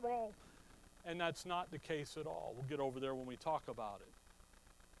 spiritual level. And that's not the case at all. We'll get over there when we talk about it.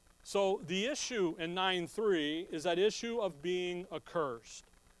 So the issue in 9:3 is that issue of being accursed.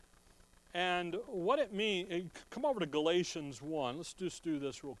 And what it means, come over to Galatians 1. Let's just do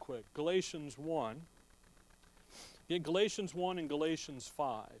this real quick. Galatians 1. Get Galatians 1 and Galatians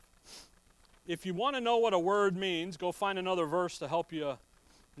 5. if you want to know what a word means, go find another verse to help you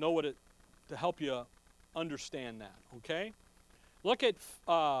know what it, to help you understand that, okay? Look at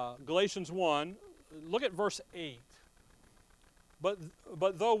Galatians 1, look at verse 8.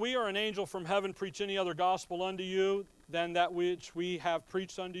 But though we are an angel from heaven preach any other gospel unto you than that which we have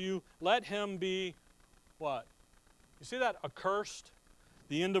preached unto you, let him be what? You see that? Accursed.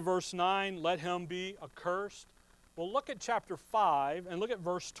 The end of verse 9, let him be accursed. Well, look at chapter 5 and look at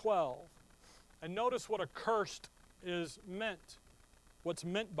verse 12. And notice what accursed is meant. What's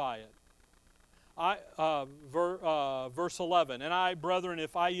meant by it. Verse 11, and I, brethren,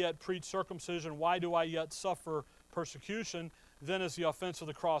 if I yet preach circumcision, why do I yet suffer persecution? Then is the offense of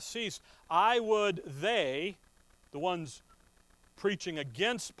the cross ceased. I would they, the ones preaching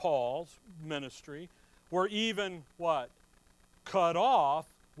against Paul's ministry, were even, what? Cut off,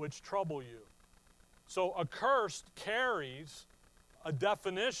 which trouble you. So accursed carries a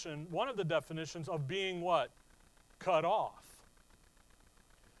definition, one of the definitions of being what? Cut off.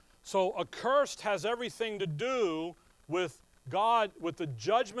 So accursed has everything to do with God, with the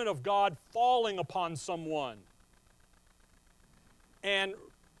judgment of God falling upon someone and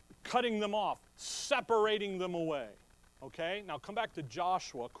cutting them off, separating them away. Okay? Now come back to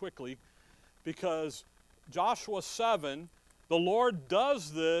Joshua quickly, because Joshua 7, the Lord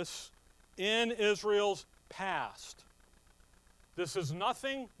does this in Israel's past. This is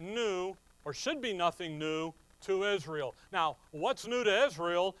nothing new, or should be nothing new, to Israel. Now, what's new to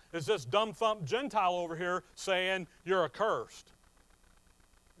Israel is this dumb-thump Gentile over here saying, you're accursed.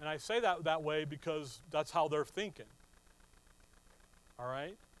 And I say that way because that's how they're thinking. All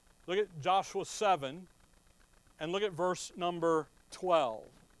right? Look at Joshua 7, and look at verse number 12.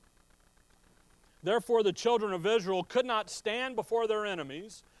 Therefore the children of Israel could not stand before their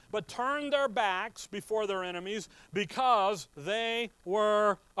enemies, but turned their backs before their enemies because they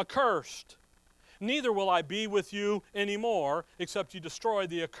were accursed. Neither will I be with you anymore, except you destroy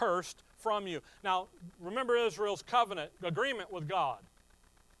the accursed from you. Now, remember Israel's covenant agreement with God,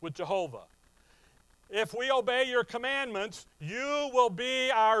 with Jehovah. If we obey your commandments, you will be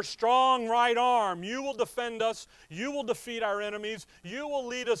our strong right arm. You will defend us. You will defeat our enemies. You will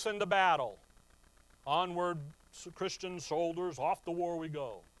lead us into battle. Onward, Christian soldiers, off to war we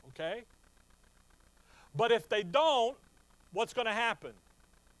go. Okay? But if they don't, what's going to happen?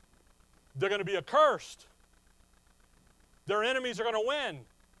 They're going to be accursed. Their enemies are going to win.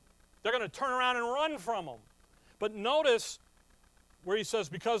 They're going to turn around and run from them. But notice where he says,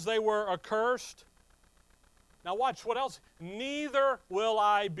 because they were accursed. Now watch what else. Neither will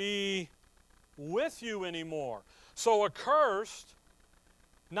I be with you anymore. So accursed,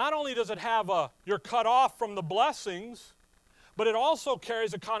 not only does it have you're cut off from the blessings, but it also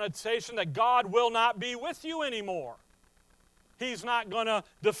carries a connotation that God will not be with you anymore. He's not going to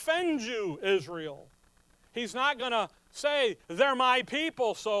defend you, Israel. He's not going to say, they're my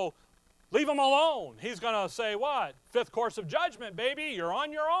people, so leave them alone. He's going to say, what? Fifth course of judgment, baby. You're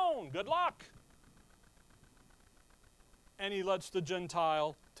on your own. Good luck. And he lets the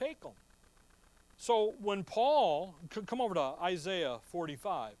Gentile take them. So when Paul, come over to Isaiah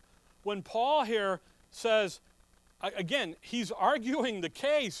 45. When Paul here says, again, he's arguing the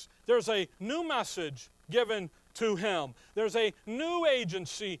case. There's a new message given to him. There's a new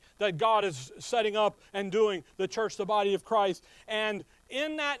agency that God is setting up and doing, the church, the body of Christ. And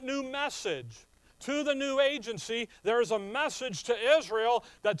in that new message, to the new agency, there's a message to Israel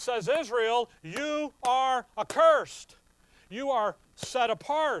that says, Israel, you are accursed. You are set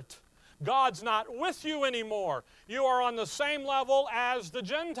apart. God's not with you anymore. You are on the same level as the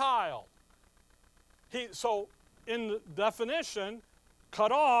Gentile. So in the definition,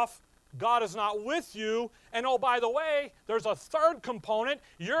 cut off, God is not with you. And oh, by the way, there's a third component.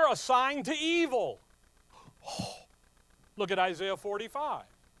 You're assigned to evil. Oh, look at Isaiah 45.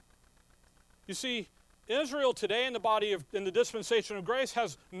 You see, Israel today in the dispensation of grace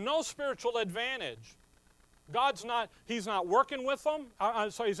has no spiritual advantage. He's not working with them.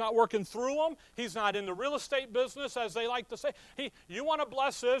 He's not working through them. He's not in the real estate business, as they like to say. You want to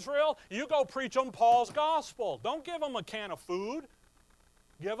bless Israel? You go preach them Paul's gospel. Don't give them a can of food.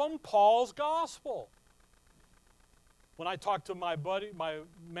 Give them Paul's gospel. When I talk to my buddy, my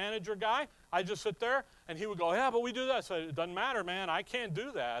manager guy, I just sit there and he would go, yeah, but we do that. I said, it doesn't matter, man. I can't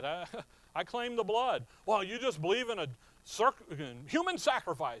do that. I claim the blood. Well, you just believe in human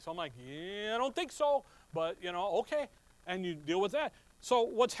sacrifice. I'm like, yeah, I don't think so. But, okay. And you deal with that. So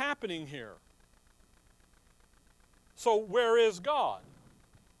what's happening here? So where is God?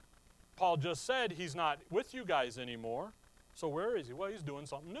 Paul just said he's not with you guys anymore. So where is he? Well, he's doing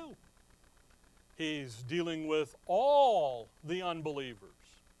something new. He's dealing with all the unbelievers.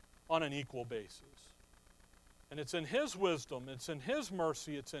 on an equal basis. And it's in His wisdom, it's in His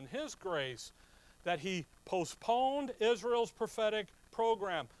mercy, it's in His grace that He postponed Israel's prophetic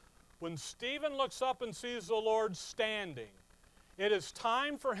program. When Stephen looks up and sees the Lord standing, it is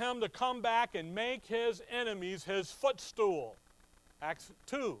time for him to come back and make his enemies his footstool. Acts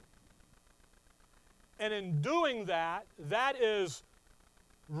 2. And in doing that, that is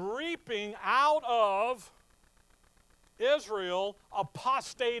reaping out of Israel,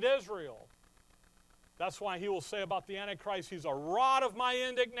 apostate Israel. That's why he will say about the Antichrist, he's a rod of my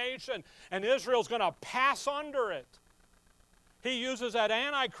indignation, and Israel's going to pass under it. He uses that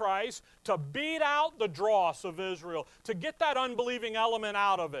Antichrist to beat out the dross of Israel, to get that unbelieving element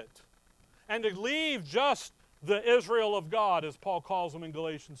out of it, and to leave just the Israel of God, as Paul calls them in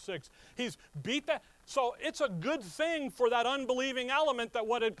Galatians 6. He's beat that. So it's a good thing for that unbelieving element that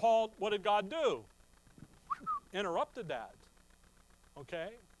what did God do? Interrupted that. Okay?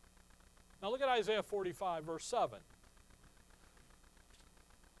 Now look at Isaiah 45, verse 7.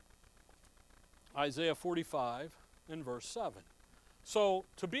 Isaiah 45 and verse 7. So,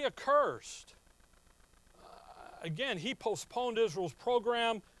 to be accursed, again, he postponed Israel's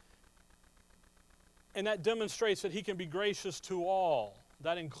program, and that demonstrates that he can be gracious to all.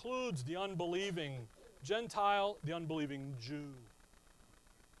 That includes the unbelieving Gentile, the unbelieving Jew.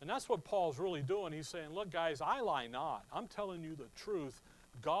 And that's what Paul's really doing. He's saying, look, guys, I lie not. I'm telling you the truth.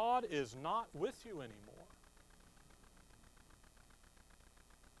 God is not with you anymore.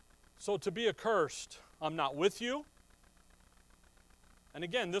 So to be accursed, I'm not with you. And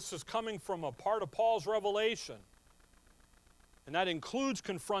again, this is coming from a part of Paul's revelation. And that includes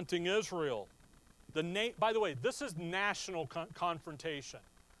confronting Israel. By the way, this is national confrontation.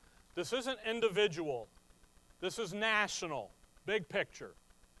 This isn't individual. This is national. Big picture.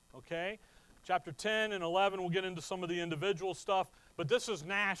 Okay? Chapter 10 and 11, we'll get into some of the individual stuff. But this is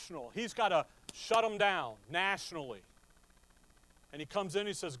national. He's got to shut them down nationally. And he comes in,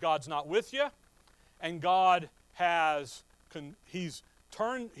 he says, God's not with you. And God has, he's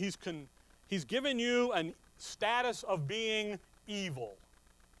given you a status of being evil.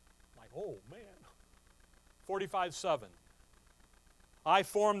 Like, oh man. 45:7. I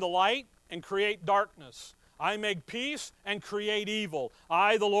form the light and create darkness. I make peace and create evil.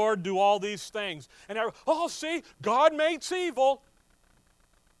 I, the Lord, do all these things. And oh, see, God makes evil.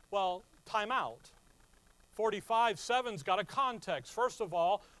 Well, time out. 45:7's got a context. First of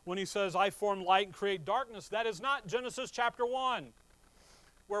all, when he says, I form light and create darkness, that is not Genesis chapter 1.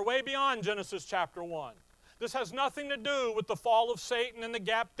 We're way beyond Genesis chapter 1. This has nothing to do with the fall of Satan and the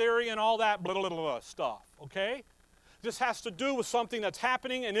gap theory and all that blah, blah, blah, blah stuff, okay? This has to do with something that's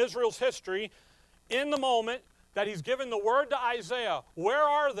happening in Israel's history in the moment that he's given the word to Isaiah. Where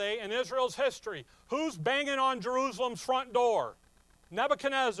are they in Israel's history? Who's banging on Jerusalem's front door?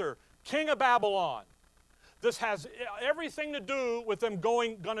 Nebuchadnezzar, king of Babylon. This has everything to do with them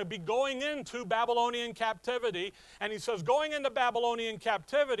going to be going into Babylonian captivity. And he says, going into Babylonian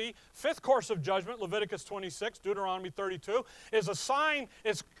captivity, fifth course of judgment, Leviticus 26, Deuteronomy 32, is a sign,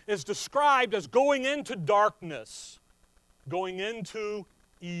 is described as going into darkness, going into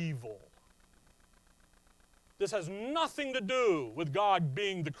evil. This has nothing to do with God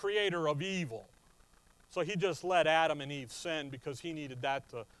being the creator of evil. So he just let Adam and Eve sin because he needed that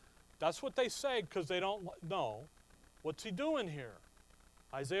to... That's what they say because they don't know. What's he doing here?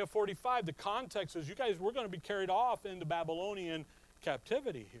 Isaiah 45, the context is, you guys, we're going to be carried off into Babylonian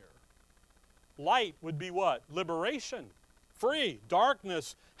captivity here. Light would be what? Liberation. Free.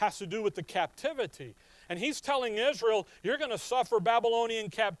 Darkness has to do with the captivity. And he's telling Israel, you're going to suffer Babylonian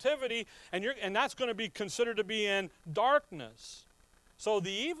captivity, and that's going to be considered to be in darkness. So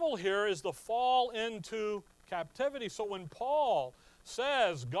the evil here is the fall into captivity. So when Paul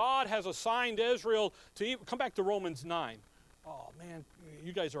says God has assigned Israel to evil, come back to Romans 9. Oh man,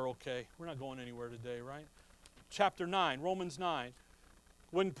 you guys are okay. We're not going anywhere today, right? Chapter 9, Romans 9.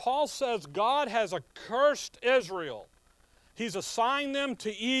 When Paul says God has accursed Israel, he's assigned them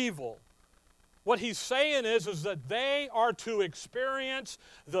to evil. What he's saying is that they are to experience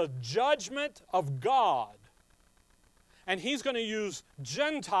the judgment of God. And he's going to use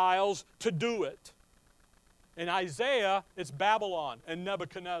Gentiles to do it. In Isaiah, it's Babylon and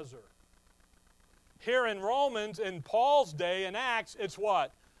Nebuchadnezzar. Here in Romans, in Paul's day, in Acts, it's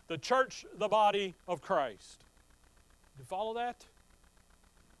what? The church, the body of Christ. Do you follow that?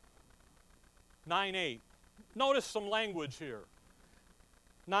 9:8. Notice some language here.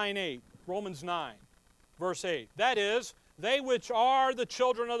 9:8. Romans 9, verse 8. That is, they which are the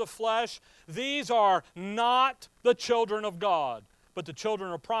children of the flesh, these are not the children of God, but the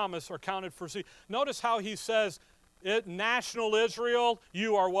children of promise are counted for seed. Notice how he says, national Israel,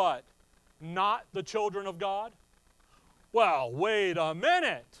 you are what? Not the children of God? Well, wait a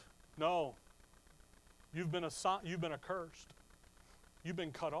minute. No. You've been accursed. You've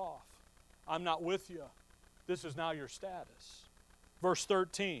been cut off. I'm not with you. This is now your status. Verse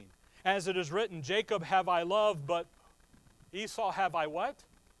 13. As it is written, Jacob have I loved, but Esau have I what?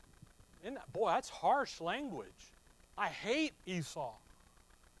 Boy, that's harsh language. I hate Esau.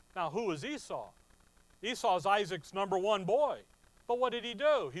 Now, who is Esau? Esau is Isaac's number one boy. But what did he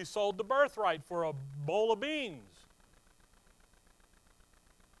do? He sold the birthright for a bowl of beans.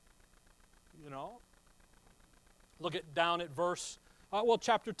 You know? Look down at verse,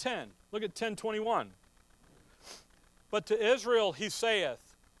 chapter 10. Look at 10:21. But to Israel he saith,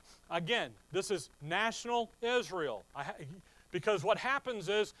 again, this is national Israel. Because what happens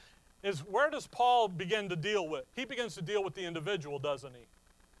is where does Paul begin to deal with? He begins to deal with the individual, doesn't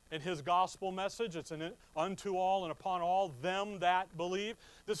he? In his gospel message, it's an unto all and upon all them that believe.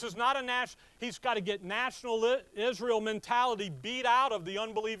 This is not a he's got to get national Israel mentality beat out of the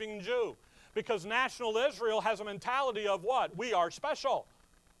unbelieving Jew. Because national Israel has a mentality of what? We are special.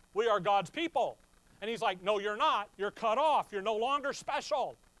 We are God's people. And he's like, no, you're not. You're cut off. You're no longer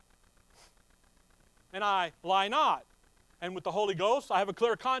special. And I lie not. And with the Holy Ghost, I have a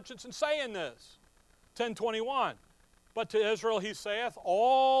clear conscience in saying this. 10:21. But to Israel he saith,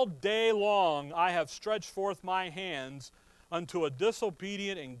 all day long I have stretched forth my hands unto a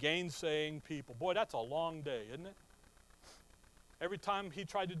disobedient and gainsaying people. Boy, that's a long day, isn't it? Every time he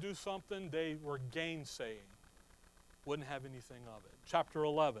tried to do something, they were gainsaying. Wouldn't have anything of it. Chapter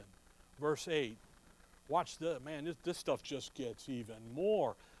 11, verse 8. Watch this. Man, this stuff just gets even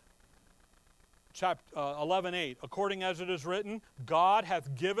more. Chapter 11:8. According as it is written, God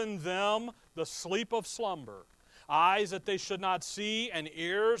hath given them the sleep of slumber, eyes that they should not see, and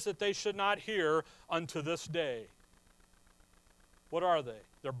ears that they should not hear unto this day. What are they?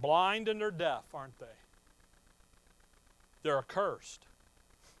 They're blind and they're deaf, aren't they? They're accursed.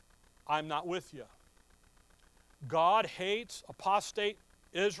 I'm not with you. God hates apostate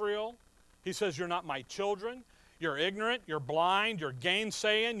Israel. He says, you're not my children. You're ignorant. You're blind. You're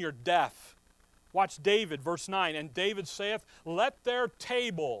gainsaying. You're deaf. Watch David, verse 9. And David saith, let their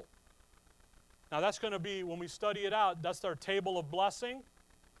table. Now that's going to be, when we study it out, that's their table of blessing.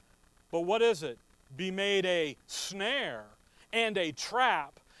 But what is it? Be made a snare and a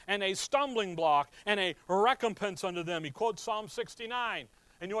trap and a stumbling block and a recompense unto them. He quotes Psalm 69.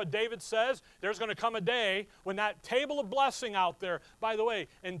 And you know what David says? There's going to come a day when that table of blessing out there, by the way,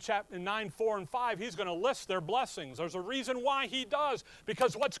 in 9, 4, and 5, he's going to list their blessings. There's a reason why he does,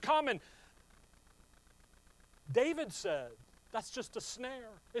 because what's coming, David said, that's just a snare.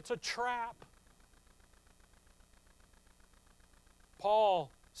 It's a trap.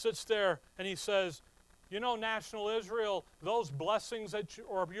 Paul sits there and he says, you know, national Israel, those blessings that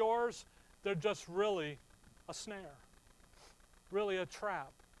are yours, they're just really a snare, really a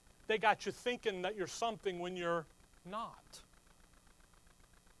trap. They got you thinking that you're something when you're not.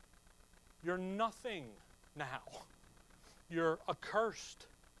 You're nothing now. You're accursed.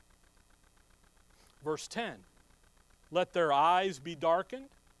 Verse 10, let their eyes be darkened,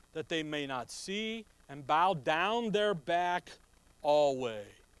 that they may not see, and bow down their back always.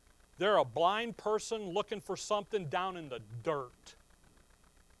 They're a blind person looking for something down in the dirt.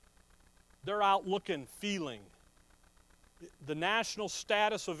 They're out looking, feeling. The national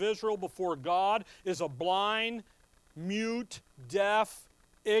status of Israel before God is a blind, mute, deaf,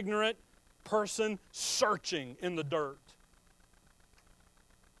 ignorant person searching in the dirt.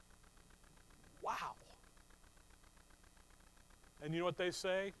 Wow. And you know what they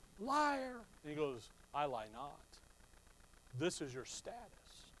say? Liar. And he goes, I lie not. This is your status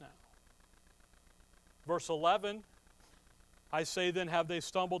now. Verse 11, I say then, have they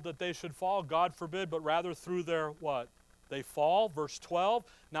stumbled that they should fall? God forbid, but rather through their what? They fall. Verse 12,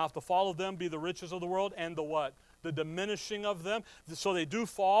 now if the fall of them be the riches of the world and the what? The diminishing of them. So they do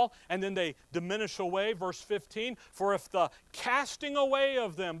fall and then they diminish away. Verse 15, for if the casting away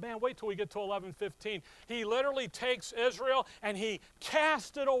of them, man, wait till we get to 11:15. He literally takes Israel and he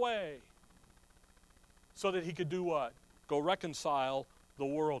cast it away so that he could do what? Go reconcile the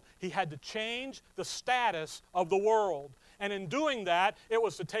world. He had to change the status of the world. And in doing that, it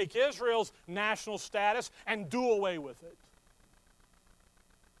was to take Israel's national status and do away with it.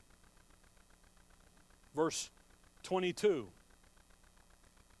 Verse 22.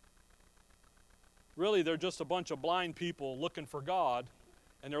 Really, they're just a bunch of blind people looking for God,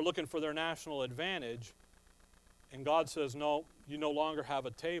 and they're looking for their national advantage. And God says, no, you no longer have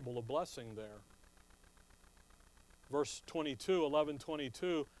a table of blessing there. Verse 22,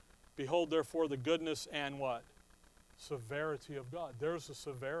 11:22, behold therefore the goodness and what? severity of God. There's the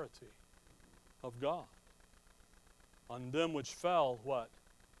severity of God. On them which fell, what?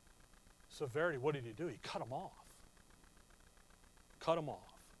 Severity. What did he do? He cut them off. Cut them off.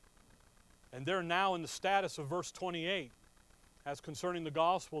 And they're now in the status of verse 28. As concerning the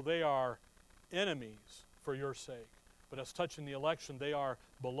gospel, they are enemies for your sake. But as touching the election, they are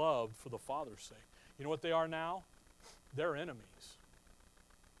beloved for the Father's sake. You know what they are now? They're enemies.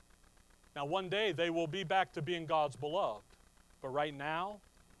 Now one day they will be back to being God's beloved. But right now,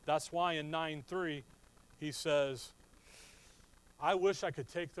 that's why in 9:3 he says, I wish I could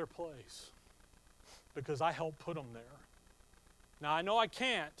take their place because I helped put them there. Now I know I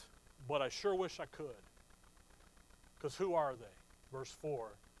can't, but I sure wish I could. Because who are they? Verse 4,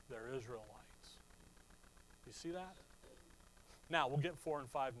 they're Israelites. You see that? Now, we'll get 4 and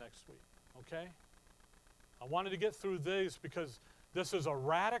 5 next week, okay? I wanted to get through these because this is a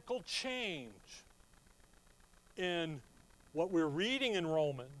radical change in what we're reading in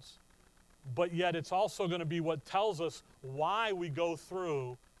Romans, but yet it's also going to be what tells us why we go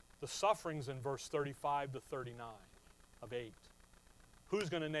through the sufferings in verse 35 to 39 of 8. Who's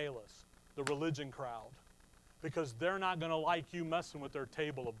going to nail us? The religion crowd. Because they're not going to like you messing with their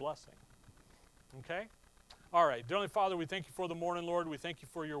table of blessing. Okay? All right. Dear Heavenly Father, we thank you for the morning, Lord. We thank you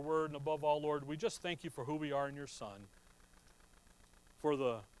for your word. And above all, Lord, we just thank you for who we are in your Son. For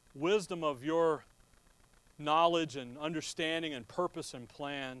the wisdom of your knowledge and understanding and purpose and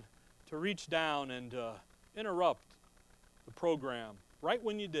plan to reach down and interrupt the program right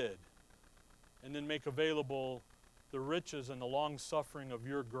when you did. And then make available the riches and the long suffering of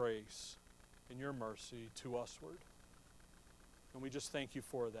your grace and your mercy to usward. And we just thank you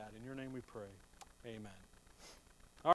for that. In your name we pray. Amen.